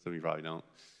 Some of you probably don't.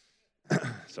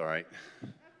 It's all right.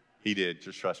 He did,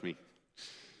 just trust me.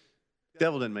 The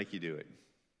devil didn't make you do it.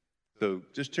 So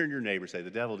just turn to your neighbor and say,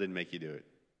 the devil didn't make you do it.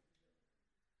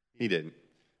 He didn't.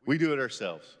 We do it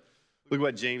ourselves. Look at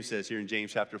what James says here in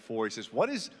James chapter 4. He says, what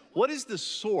is the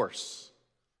source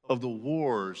of the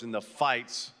wars and the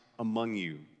fights among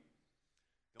you?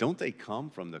 Don't they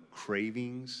come from the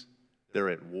cravings that are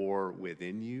at war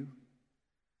within you?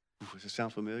 Does that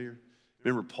sound familiar?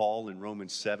 Remember Paul in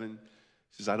Romans 7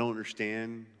 says, I don't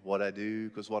understand what I do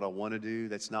because what I want to do,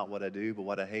 that's not what I do, but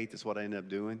what I hate, that's what I end up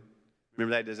doing.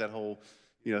 Remember that? Does that whole,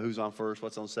 who's on first,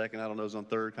 what's on second, I don't know who's on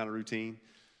third kind of routine.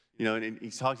 And he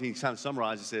kind of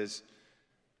summarizes, says,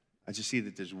 I just see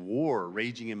that there's war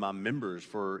raging in my members,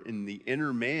 for in the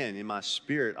inner man, in my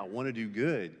spirit, I want to do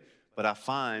good, but I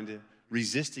find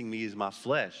resisting me is my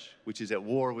flesh, which is at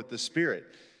war with the spirit.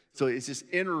 So it's this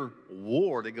inner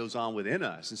war that goes on within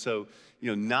us. And so,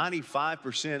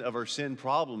 95% of our sin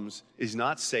problems is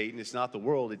not Satan, it's not the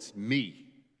world, it's me,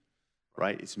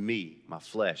 right? It's me, my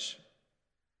flesh.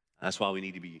 That's why we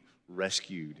need to be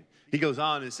rescued. He goes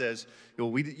on and says,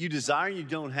 you desire and you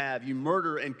don't have, you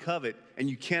murder and covet and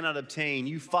you cannot obtain,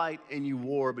 you fight and you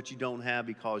war, but you don't have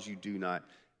because you do not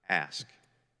ask.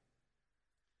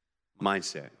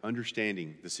 Mindset,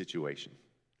 understanding the situation.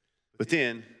 But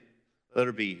then, let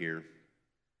her be here.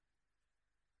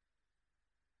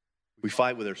 We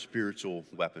fight with our spiritual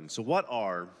weapons. So what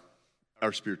are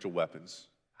our spiritual weapons?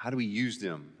 How do we use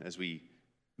them as we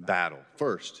battle?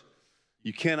 First,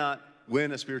 you cannot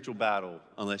win a spiritual battle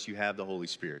unless you have the Holy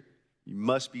Spirit. You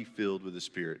must be filled with the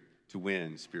Spirit to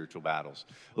win spiritual battles.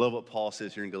 I love what Paul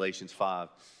says here in Galatians 5.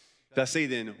 I say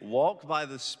then, walk by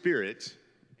the Spirit,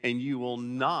 and you will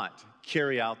not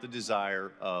carry out the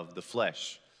desire of the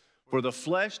flesh. For the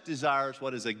flesh desires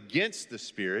what is against the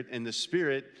Spirit, and the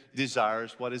Spirit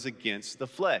desires what is against the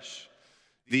flesh.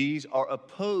 These are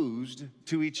opposed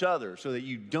to each other so that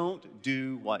you don't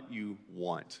do what you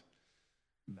want.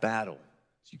 Battle.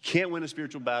 You can't win a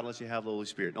spiritual battle unless you have the Holy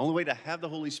Spirit. The only way to have the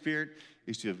Holy Spirit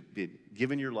is to have been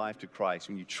given your life to Christ.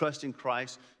 When you trust in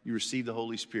Christ, you receive the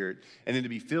Holy Spirit. And then to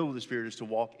be filled with the Spirit is to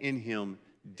walk in Him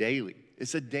daily.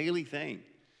 It's a daily thing.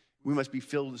 We must be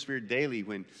filled with the Spirit daily.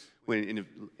 When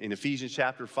in Ephesians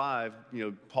chapter 5,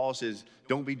 Paul says,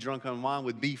 don't be drunk on wine,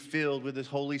 but be filled with the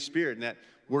Holy Spirit. And that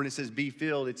when it says be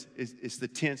filled, it's the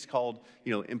tense called,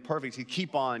 imperfect. You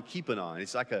keep on keeping on.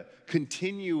 It's like a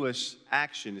continuous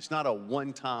action. It's not a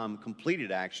one-time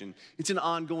completed action. It's an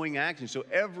ongoing action. So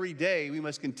every day we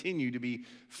must continue to be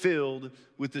filled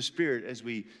with the Spirit as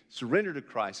we surrender to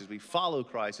Christ, as we follow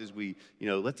Christ, as we,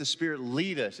 let the Spirit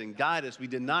lead us and guide us. We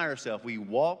deny ourselves. We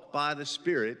walk by the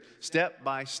Spirit step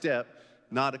by step,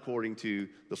 not according to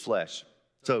the flesh.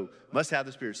 So, must have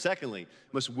the Spirit. Secondly,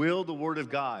 must will the Word of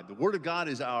God. The Word of God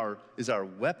is our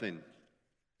weapon.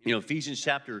 Ephesians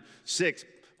chapter 6,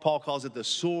 Paul calls it the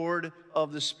sword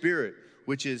of the Spirit,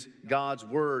 which is God's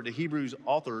Word. The Hebrews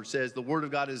author says the Word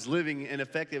of God is living and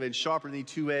effective and sharper than a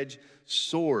two-edged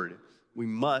sword. We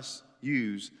must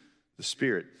use the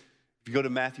Spirit. If you go to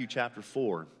Matthew chapter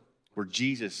 4, where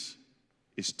Jesus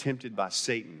is tempted by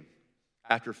Satan.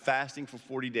 After fasting for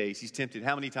 40 days, he's tempted.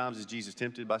 How many times is Jesus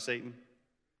tempted by Satan?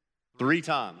 3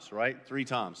 times, right? 3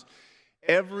 times.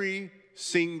 Every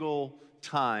single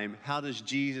time, how does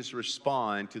Jesus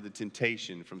respond to the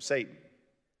temptation from Satan?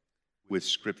 With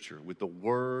Scripture, with the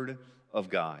Word of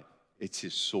God. It's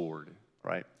his sword,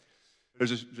 right?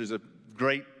 There's a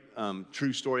great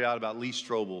true story out about Lee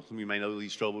Strobel. Some of you may know Lee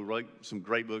Strobel. Wrote some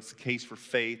great books, The Case for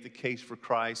Faith, The Case for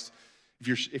Christ.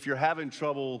 If you're having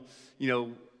trouble,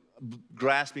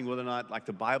 grasping whether or not like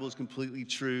the Bible is completely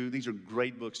true, these are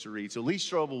great books to read. So Lee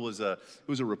Strobel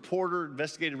was a reporter,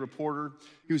 investigative reporter.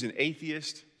 He was an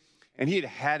atheist, and he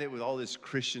had it with all this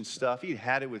Christian stuff. He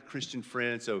had it with Christian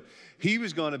friends. So he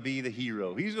was going to be the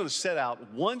hero. He was going to set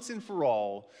out once and for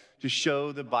all to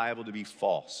show the Bible to be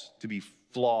false, to be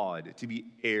flawed, to be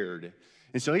erred.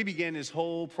 And so he began his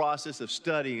whole process of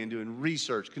studying and doing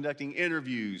research, conducting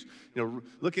interviews,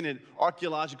 looking at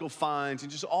archaeological finds and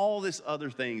just all this other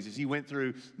things as he went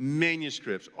through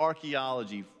manuscripts,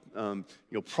 archaeology,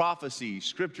 prophecy,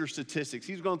 scripture statistics.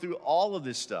 He's going through all of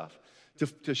this stuff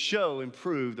to show and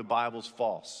prove the Bible's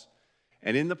false.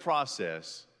 And in the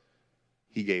process,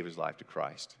 he gave his life to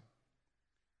Christ.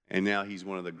 And now he's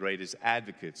one of the greatest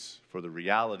advocates for the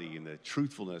reality and the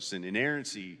truthfulness and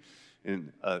inerrancy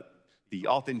and the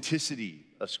authenticity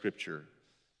of Scripture,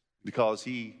 because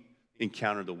he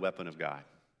encountered the weapon of God,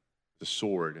 the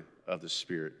sword of the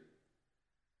Spirit,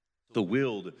 to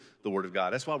wield the Word of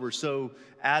God. That's why we're so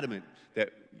adamant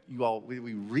that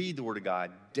we read the Word of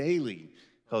God daily,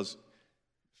 because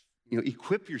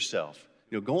equip yourself.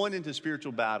 Going into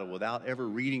spiritual battle without ever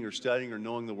reading or studying or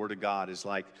knowing the Word of God is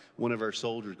like one of our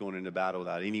soldiers going into battle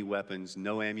without any weapons,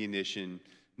 no ammunition,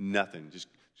 nothing, just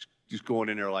going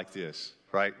in there like this.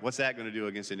 Right? What's that going to do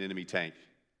against an enemy tank?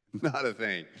 Not a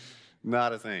thing.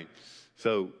 Not a thing.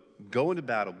 So go into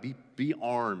battle. Be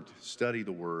armed. Study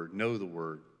the Word. Know the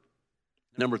Word.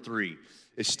 Number 3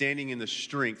 is standing in the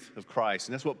strength of Christ.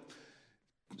 And that's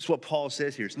what Paul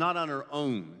says here. It's not on our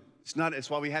own. It's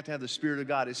why we have to have the Spirit of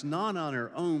God. It's not on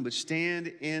our own, but stand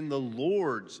in the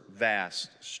Lord's vast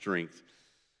strength.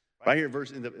 Right here,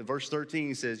 verse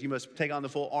 13 says, you must take on the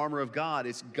full armor of God.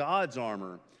 It's God's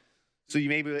armor, so you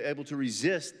may be able to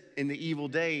resist in the evil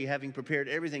day, having prepared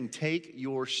everything. Take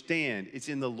your stand. It's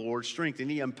in the Lord's strength. And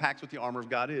he unpacks what the armor of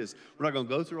God is. We're not going to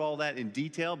go through all that in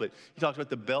detail, but he talks about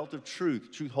the belt of truth.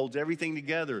 Truth holds everything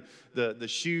together. The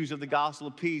shoes of the gospel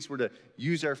of peace. We're to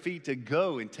use our feet to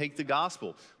go and take the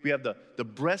gospel. We have the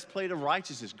breastplate of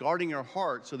righteousness, guarding our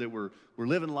heart so that we're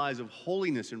living lives of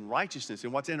holiness and righteousness.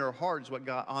 And what's in our heart is what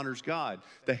God honors God.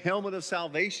 The helmet of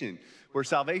salvation, where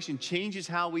salvation changes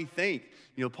how we think.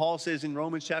 Paul says in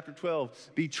Romans chapter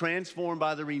 12, be transformed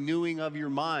by the renewing of your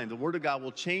mind. The Word of God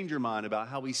will change your mind about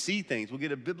how we see things. We'll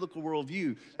get a biblical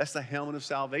worldview. That's the helmet of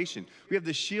salvation. We have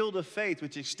the shield of faith,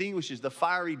 which extinguishes the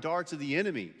fiery darts of the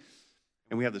enemy.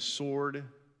 And we have the sword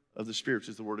of the Spirit, which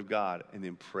is the Word of God, and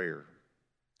then prayer.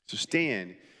 So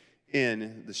stand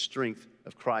in the strength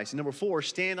of Christ. And number 4,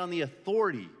 stand on the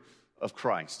authority of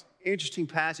Christ. Interesting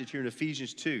passage here in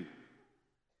Ephesians 2.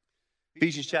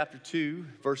 Ephesians chapter 2,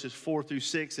 verses 4 through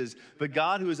 6 says, but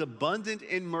God, who is abundant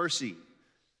in mercy,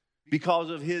 because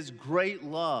of his great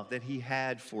love that he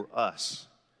had for us,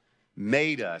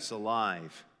 made us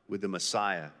alive with the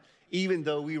Messiah, even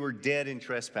though we were dead in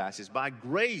trespasses. By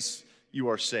grace you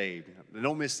are saved.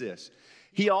 Don't miss this.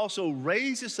 He also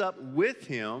raised us up with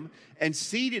him and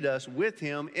seated us with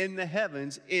him in the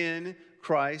heavens in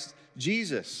Christ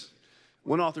Jesus.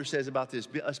 One author says about this,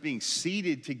 us being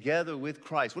seated together with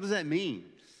Christ. What does that mean?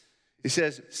 It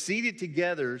says sitting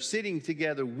together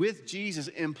with Jesus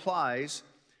implies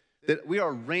that we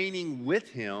are reigning with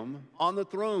him on the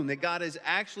throne, that God has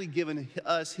actually given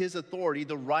us his authority,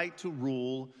 the right to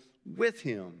rule with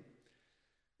him.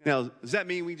 Now, does that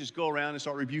mean we just go around and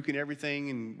start rebuking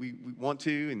everything and we want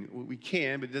to and we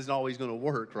can, but it isn't always going to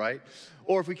work, right?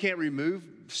 Or if we can't remove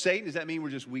Satan, does that mean we're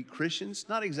just weak Christians?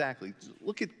 Not exactly.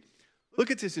 Look at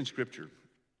this in Scripture.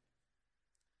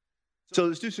 So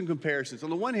let's do some comparisons. On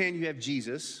the one hand, you have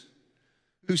Jesus,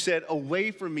 who said,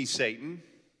 "Away from me, Satan,"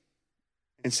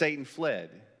 and Satan fled.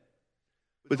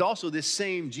 But also this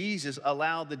same Jesus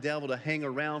allowed the devil to hang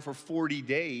around for 40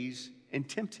 days and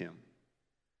tempt him.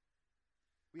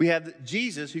 We have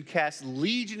Jesus who cast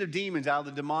legion of demons out of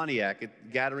the demoniac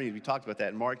at Gadarenes. We talked about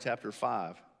that in Mark chapter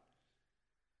 5.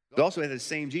 We also have the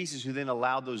same Jesus who then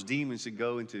allowed those demons to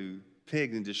go into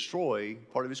pigs and destroy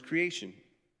part of his creation.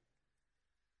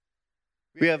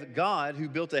 We have God who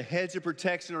built a hedge of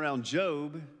protection around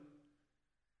Job,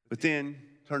 but then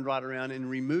turned right around and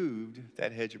removed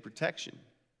that hedge of protection.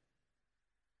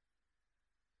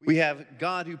 We have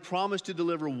God who promised to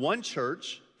deliver one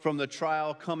church from the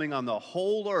trial coming on the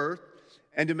whole earth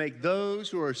and to make those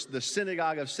who are the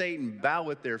synagogue of Satan bow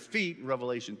at their feet, in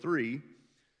Revelation 3,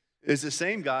 is the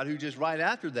same God who just right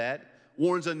after that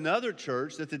warns another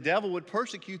church that the devil would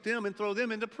persecute them and throw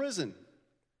them into prison.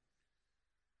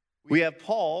 We have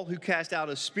Paul who cast out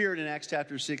a spirit in Acts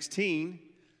chapter 16,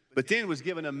 but then was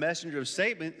given a messenger of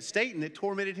Satan that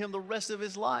tormented him the rest of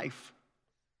his life.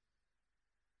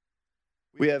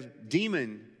 We have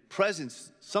demon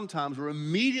presence sometimes were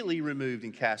immediately removed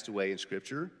and cast away in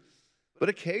Scripture, but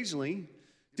occasionally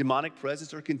demonic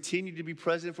presence are continued to be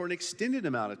present for an extended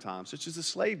amount of time, such as the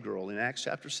slave girl in Acts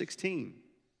chapter 16.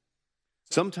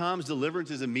 Sometimes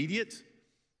deliverance is immediate.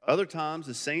 Other times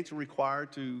the saints are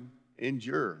required to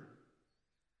endure.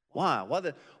 Why?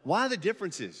 Why the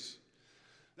differences?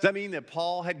 Does that mean that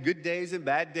Paul had good days and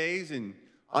bad days, and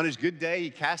on his good day he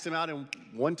cast them out in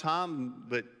one time,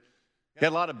 but he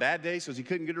had a lot of bad days because he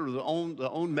couldn't get rid of the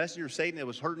own messenger of Satan that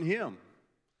was hurting him?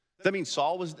 Does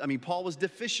that mean Paul was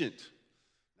deficient?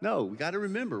 No, we got to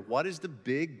remember, what is the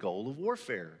big goal of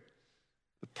warfare?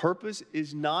 The purpose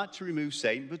is not to remove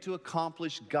Satan, but to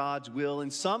accomplish God's will,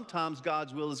 and sometimes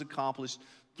God's will is accomplished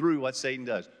through what Satan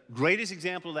does. Greatest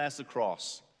example of that is the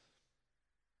cross.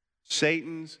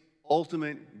 Satan's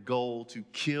ultimate goal to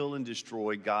kill and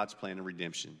destroy God's plan of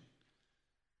redemption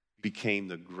became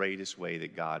the greatest way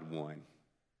that God won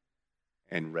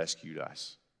and rescued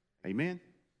us. Amen?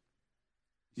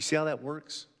 You see how that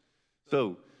works?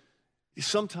 So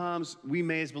sometimes we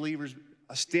may as believers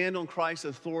stand on Christ's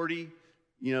authority,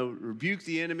 rebuke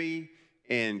the enemy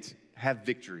and have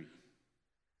victory.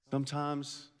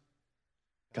 Sometimes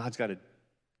God's going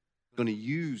to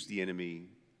use the enemy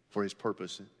for his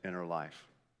purpose in our life.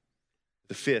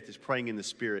 The fifth is praying in the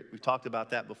Spirit. We've talked about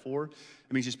that before.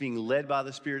 It means just being led by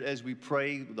the Spirit as we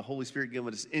pray, the Holy Spirit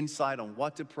giving us insight on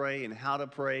what to pray and how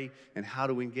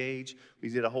to engage. We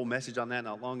did a whole message on that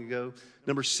not long ago.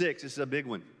 Number 6, this is a big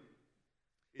one,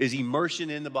 is immersion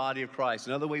in the body of Christ.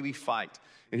 Another way we fight.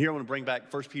 And here I want to bring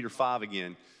back 1 Peter 5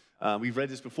 again. We've read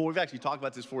this before. We've actually talked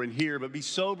about this before in here. But be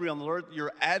sober on the Lord.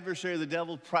 Your adversary, the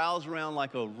devil, prowls around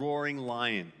like a roaring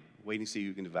lion, waiting to see who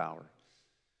you can devour.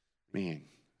 Man.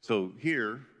 So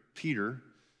here, Peter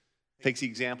takes the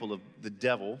example of the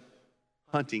devil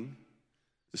hunting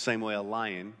the same way a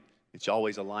lion. It's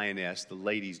always a lioness. The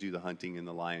ladies do the hunting in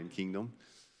the lion kingdom.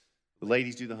 The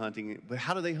ladies do the hunting. But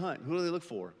how do they hunt? Who do they look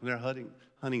for when they're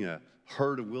hunting a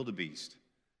herd of wildebeest?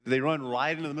 Do they run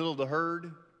right into the middle of the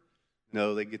herd?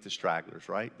 No, they get the stragglers,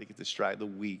 right? They get the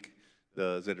weak,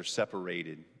 those that are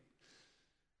separated.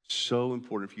 So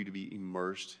important for you to be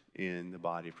immersed in the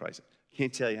body of Christ. I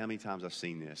can't tell you how many times I've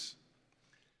seen this.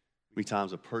 How many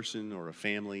times a person or a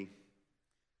family,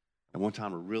 at one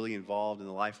time, are really involved in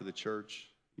the life of the church.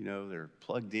 They're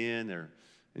plugged in, they're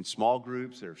in small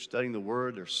groups, they're studying the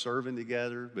Word, they're serving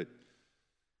together, but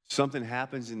something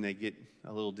happens and they get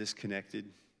a little disconnected.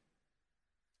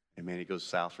 And man, it goes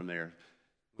south from there.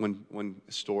 One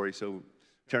story, so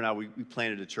Tara and I, we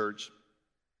planted a church,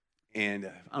 and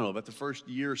I don't know, about the first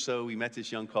year or so, we met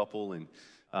this young couple, and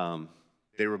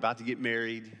they were about to get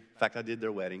married. In fact, I did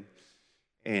their wedding,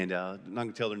 and I'm not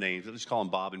going to tell their names. I'll just call them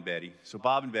Bob and Betty. So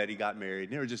Bob and Betty got married,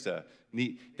 and they were just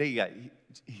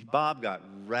Bob got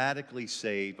radically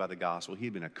saved by the gospel. He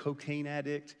had been a cocaine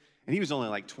addict, and he was only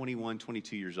like 21,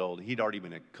 22 years old. He'd already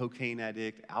been a cocaine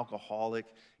addict, alcoholic.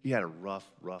 He had a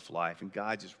rough life, and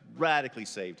God just radically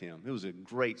saved him. It was a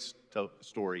great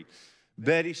story.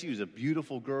 Betty, she was a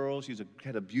beautiful girl.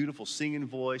 Had a beautiful singing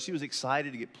voice. She was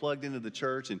excited to get plugged into the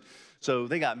church. And so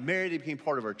they got married. They became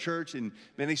part of our church. And,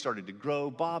 man, they started to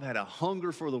grow. Bob had a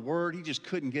hunger for the Word. He just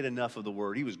couldn't get enough of the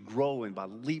Word. He was growing by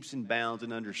leaps and bounds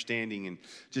in understanding and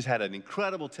just had an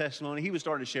incredible testimony. He was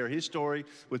starting to share his story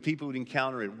with people he'd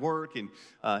encounter at work. And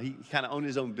he kind of owned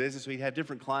his own business, so he'd have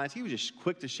different clients. He was just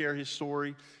quick to share his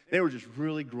story. They were just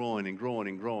really growing and growing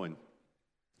and growing.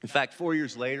 In fact, 4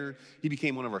 years later, he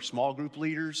became one of our small group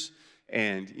leaders.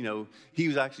 And, he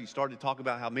was actually started to talk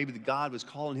about how maybe God was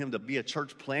calling him to be a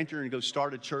church planter and go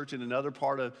start a church in another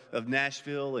part of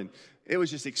Nashville. And it was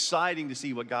just exciting to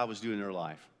see what God was doing in their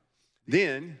life.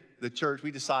 Then the church, we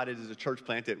decided as a church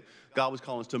plant that God was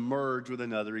calling us to merge with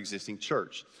another existing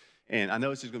church. And I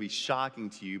know this is going to be shocking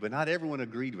to you, but not everyone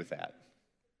agreed with that.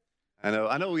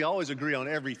 I know we always agree on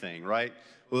everything, right?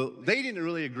 Well, they didn't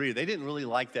really agree. They didn't really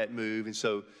like that move. And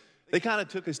so they kind of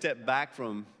took a step back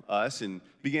from us and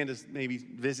began to maybe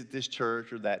visit this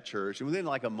church or that church. And within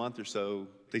like a month or so,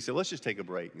 they said, let's just take a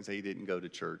break. And say he didn't go to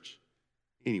church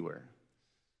anywhere.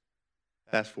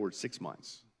 Fast forward 6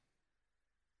 months.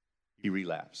 He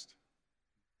relapsed.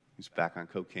 He was back on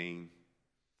cocaine.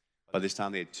 By this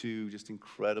time, they had 2 just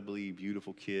incredibly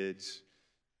beautiful kids.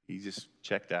 He just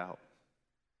checked out.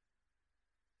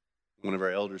 One of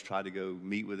our elders tried to go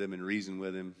meet with him and reason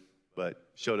with him, but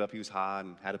showed up. He was high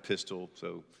and had a pistol,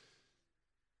 so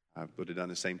I would have done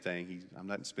the same thing. I'm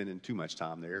not spending too much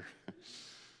time there.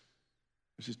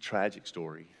 It's just a tragic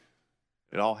story.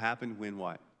 It all happened when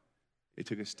what? It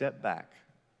took a step back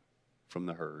from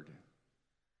the herd.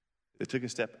 It took a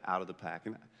step out of the pack.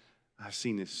 And I've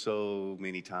seen this so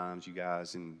many times, you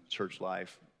guys, in church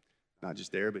life, not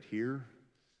just there, but here.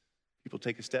 People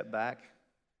take a step back.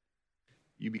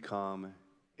 You become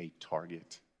a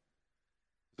target.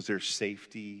 Because there's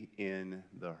safety in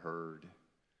the herd.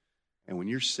 And when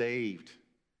you're saved,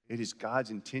 it is God's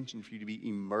intention for you to be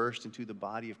immersed into the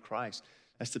body of Christ.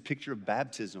 That's the picture of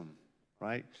baptism,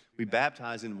 right? We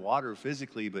baptize in water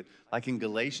physically, but like in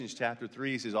Galatians chapter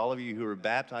 3, it says, all of you who are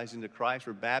baptized into Christ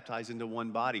were baptized into one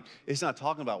body. It's not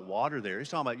talking about water there. It's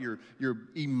talking about your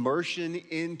immersion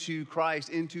into Christ,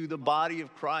 into the body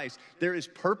of Christ. There is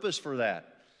purpose for that.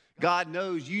 God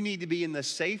knows you need to be in the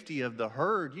safety of the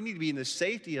herd. You need to be in the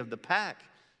safety of the pack.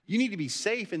 You need to be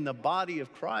safe in the body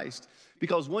of Christ.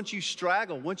 Because once you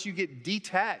straggle, once you get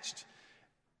detached,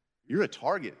 you're a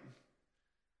target.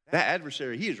 That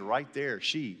adversary, he is right there.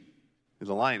 She is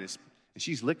a lioness, and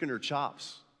she's licking her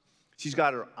chops. She's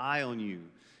got her eye on you.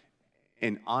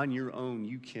 And on your own,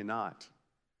 you cannot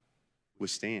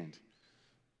withstand.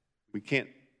 We can't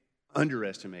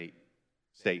underestimate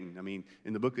Satan. I mean,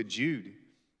 in the book of Jude,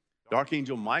 the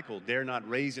archangel Michael dare not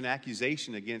raise an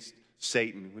accusation against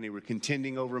Satan when they were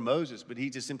contending over Moses, but he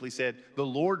just simply said, the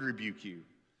Lord rebuke you.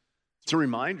 It's a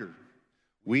reminder.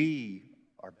 We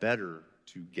are better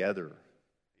together.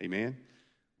 Amen?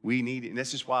 We need it. And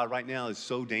this is why right now it's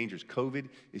so dangerous. COVID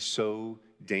is so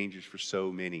dangerous for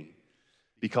so many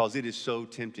because it is so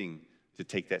tempting to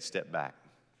take that step back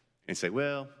and say,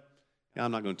 well,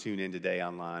 I'm not going to tune in today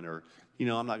online, or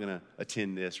I'm not going to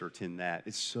attend this or attend that.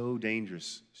 It's so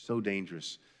dangerous, so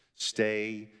dangerous.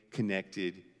 Stay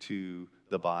connected to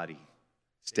the body.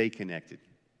 Stay connected.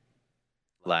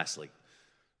 Lastly,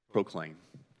 proclaim.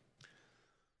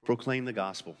 Proclaim the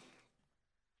gospel.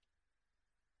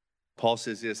 Paul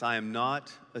says this, I am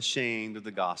not ashamed of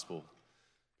the gospel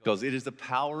because it is the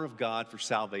power of God for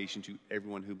salvation to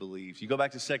everyone who believes. You go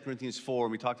back to 2 Corinthians 4,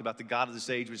 and we talked about the God of this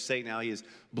age, which Satan, how he has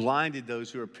blinded those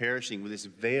who are perishing with this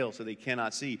veil so they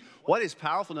cannot see. What is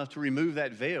powerful enough to remove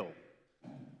that veil?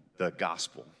 The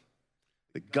gospel.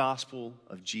 The gospel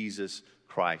of Jesus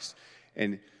Christ.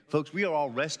 And folks, we are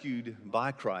all rescued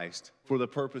by Christ for the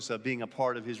purpose of being a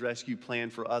part of his rescue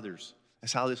plan for others.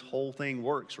 That's how this whole thing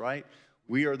works, right?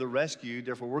 We are the rescued,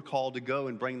 therefore we're called to go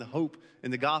and bring the hope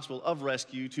and the gospel of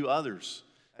rescue to others.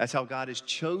 That's how God has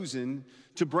chosen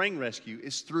to bring rescue,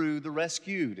 is through the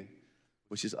rescued,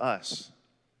 which is us.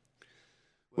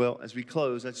 Well, as we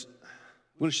close, I'm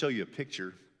going to show you a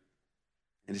picture,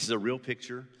 and this is a real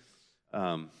picture.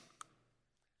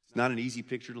 It's not an easy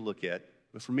picture to look at,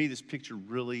 but for me, this picture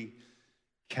really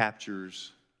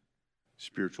captures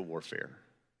spiritual warfare.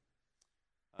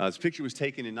 This picture was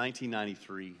taken in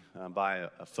 1993 by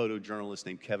a photojournalist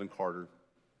named Kevin Carter.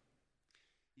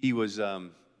 He was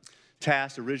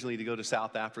tasked originally to go to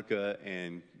South Africa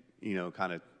and,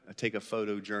 kind of take a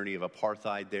photo journey of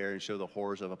apartheid there and show the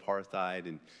horrors of apartheid.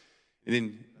 And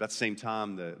then about the same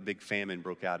time, the big famine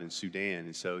broke out in Sudan.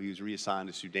 And so he was reassigned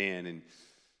to Sudan. And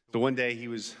so one day he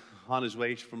was on his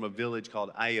way from a village called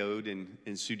Ayod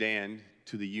in Sudan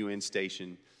to the UN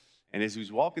station. And as he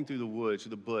was walking through the woods,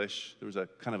 through the bush, there was a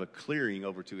kind of a clearing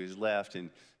over to his left, and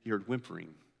he heard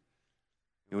whimpering.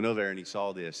 He went over there and he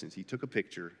saw this, and he took a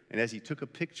picture. And as he took a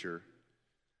picture,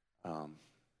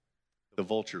 the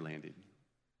vulture landed.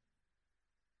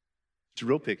 It's a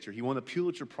real picture. He won the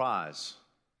Pulitzer Prize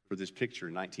for this picture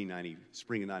in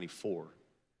spring of 94.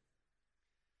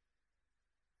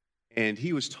 And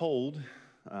he was told,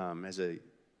 as a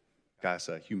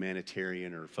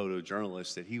humanitarian or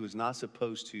photojournalist, that he was not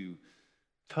supposed to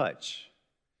touch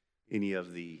any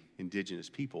of the indigenous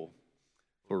people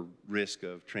for risk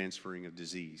of transferring of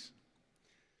disease.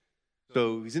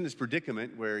 So he's in this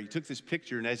predicament where he took this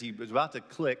picture, and as he was about to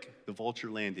click, the vulture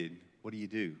landed. What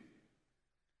do?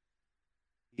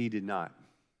 He did not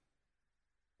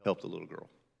help the little girl.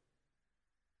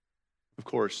 Of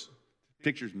course, the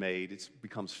picture's made. It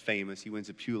becomes famous. He wins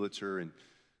a Pulitzer, and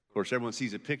of course, everyone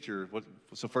sees a picture.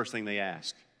 What's the first thing they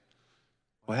ask?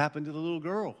 What happened to the little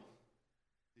girl?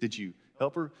 Did you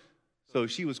help her? So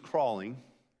she was crawling.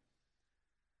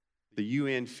 The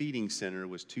UN feeding center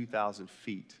was 2,000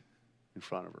 feet in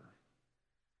front of her.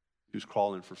 She was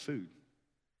crawling for food.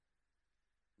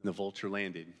 And the vulture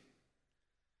landed.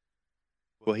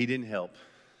 Well, he didn't help.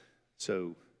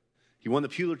 So he won the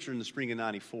Pulitzer in the spring of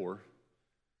 94.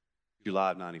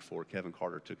 July of 94, Kevin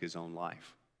Carter took his own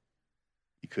life.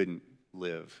 He couldn't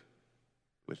live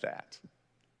with that.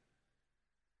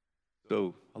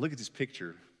 So I look at this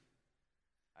picture.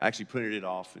 I actually printed it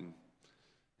off and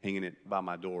hanging it by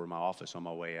my door in my office on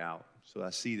my way out. So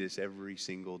I see this every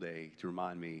single day to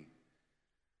remind me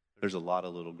there's a lot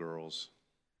of little girls.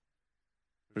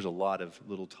 There's a lot of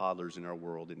little toddlers in our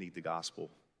world that need the gospel.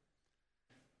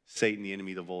 Satan, the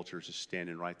enemy, the vulture, is just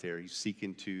standing right there. He's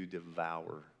seeking to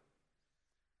devour.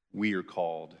 We are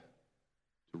called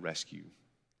to rescue.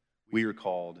 We are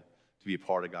called to be a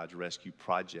part of God's rescue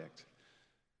project.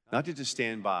 Not to just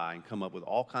stand by and come up with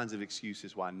all kinds of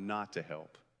excuses why not to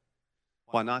help.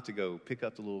 Why not to go pick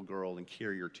up the little girl and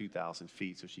carry her 2,000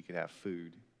 feet so she could have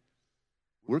food?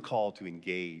 We're called to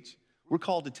engage. We're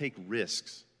called to take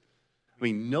risks. I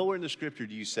mean, nowhere in the scripture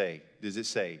does it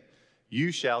say,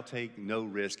 you shall take no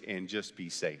risk and just be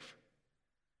safe.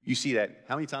 You see that.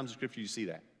 How many times in scripture do you see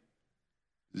that?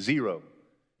 0.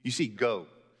 You see go.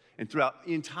 And throughout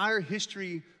the entire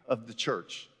history of the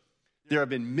church, there have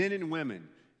been men and women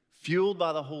fueled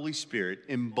by the Holy Spirit,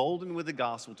 emboldened with the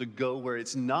gospel to go where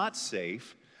it's not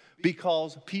safe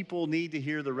because people need to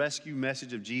hear the rescue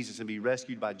message of Jesus and be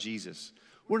rescued by Jesus.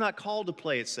 We're not called to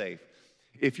play it safe.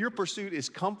 If your pursuit is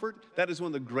comfort, that is one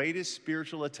of the greatest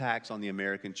spiritual attacks on the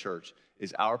American church,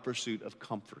 is our pursuit of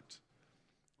comfort.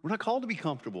 We're not called to be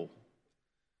comfortable.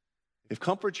 If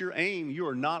comfort's your aim, you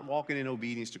are not walking in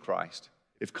obedience to Christ.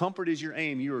 If comfort is your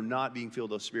aim, you are not being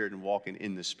filled with the Spirit and walking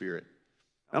in the Spirit.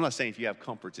 I'm not saying if you have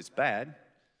comforts, it's bad.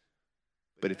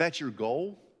 But if that's your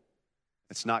goal,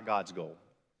 that's not God's goal.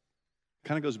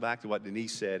 Kind of goes back to what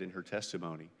Denise said in her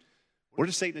testimony. Where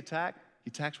does Satan attack? He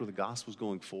attacks where the gospel's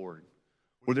going forward,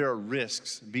 where there are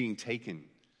risks being taken,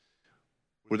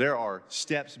 where there are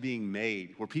steps being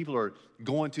made, where people are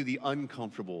going to the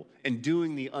uncomfortable and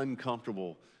doing the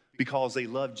uncomfortable because they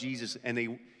love Jesus and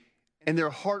they're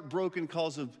heartbroken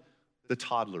because of the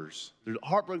toddlers. They're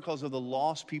heartbroken because of the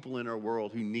lost people in our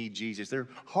world who need Jesus. They're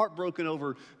heartbroken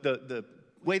over the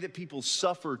way that people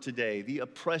suffer today, the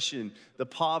oppression, the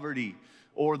poverty,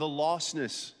 or the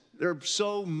lostness. They're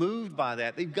so moved by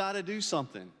that. They've got to do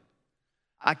something.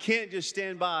 I can't just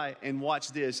stand by and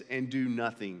watch this and do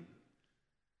nothing.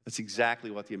 That's exactly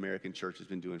what the American church has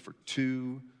been doing for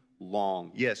too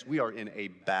long. Yes, we are in a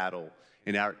battle,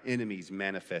 and our enemies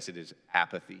manifested as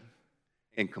apathy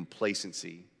and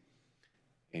complacency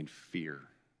and fear.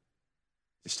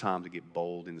 It's time to get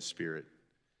bold in the Spirit.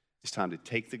 It's time to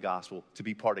take the gospel, to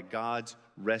be part of God's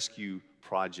rescue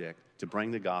project, to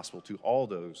bring the gospel to all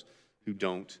those who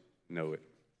don't know it.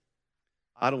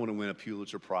 I don't want to win a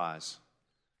Pulitzer Prize.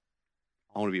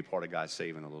 I want to be a part of God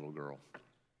saving a little girl.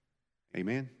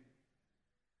 Amen?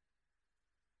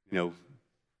 You know,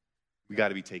 we got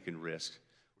to be taking risks.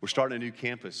 We're starting a new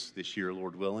campus this year,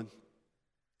 Lord willing.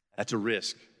 That's a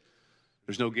risk.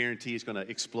 There's no guarantee it's going to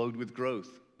explode with growth.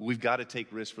 We've got to take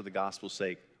risks for the gospel's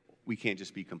sake. We can't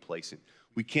just be complacent.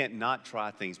 We can't not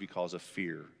try things because of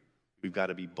fear. We've got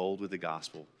to be bold with the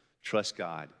gospel, trust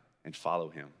God, and follow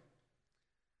Him.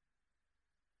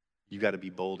 You've got to be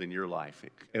bold in your life,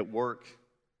 at work,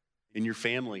 in your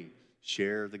family.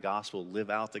 Share the gospel, live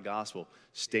out the gospel,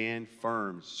 stand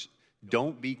firm.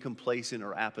 Don't be complacent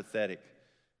or apathetic.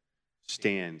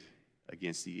 Stand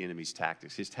against the enemy's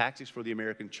tactics. His tactics for the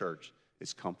American church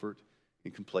is comfort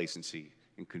and complacency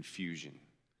and confusion.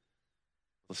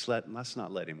 Let's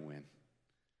not let him win.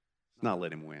 not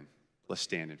let him win. Let's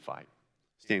stand and fight.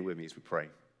 Stand with me as we pray.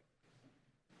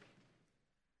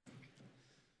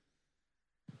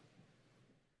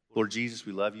 Lord Jesus,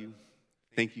 we love you.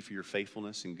 Thank you for your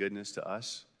faithfulness and goodness to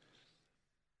us.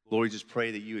 Lord, we just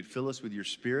pray that you would fill us with your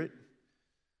Spirit.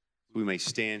 We may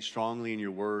stand strongly in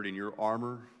your word and your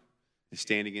armor and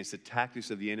stand against the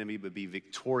tactics of the enemy, but be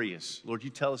victorious. Lord, you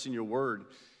tell us in your word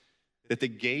that the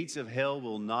gates of hell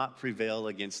will not prevail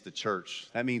against the church.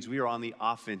 That means we are on the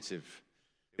offensive,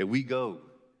 that we go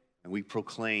and we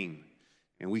proclaim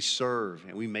and we serve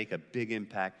and we make a big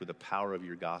impact with the power of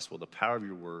your gospel, the power of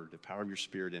your word, the power of your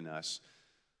Spirit in us.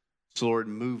 So Lord,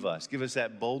 move us. Give us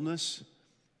that boldness,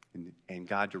 and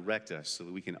God, direct us so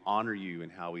that we can honor you in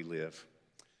how we live.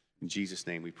 In Jesus'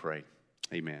 name we pray.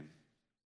 Amen.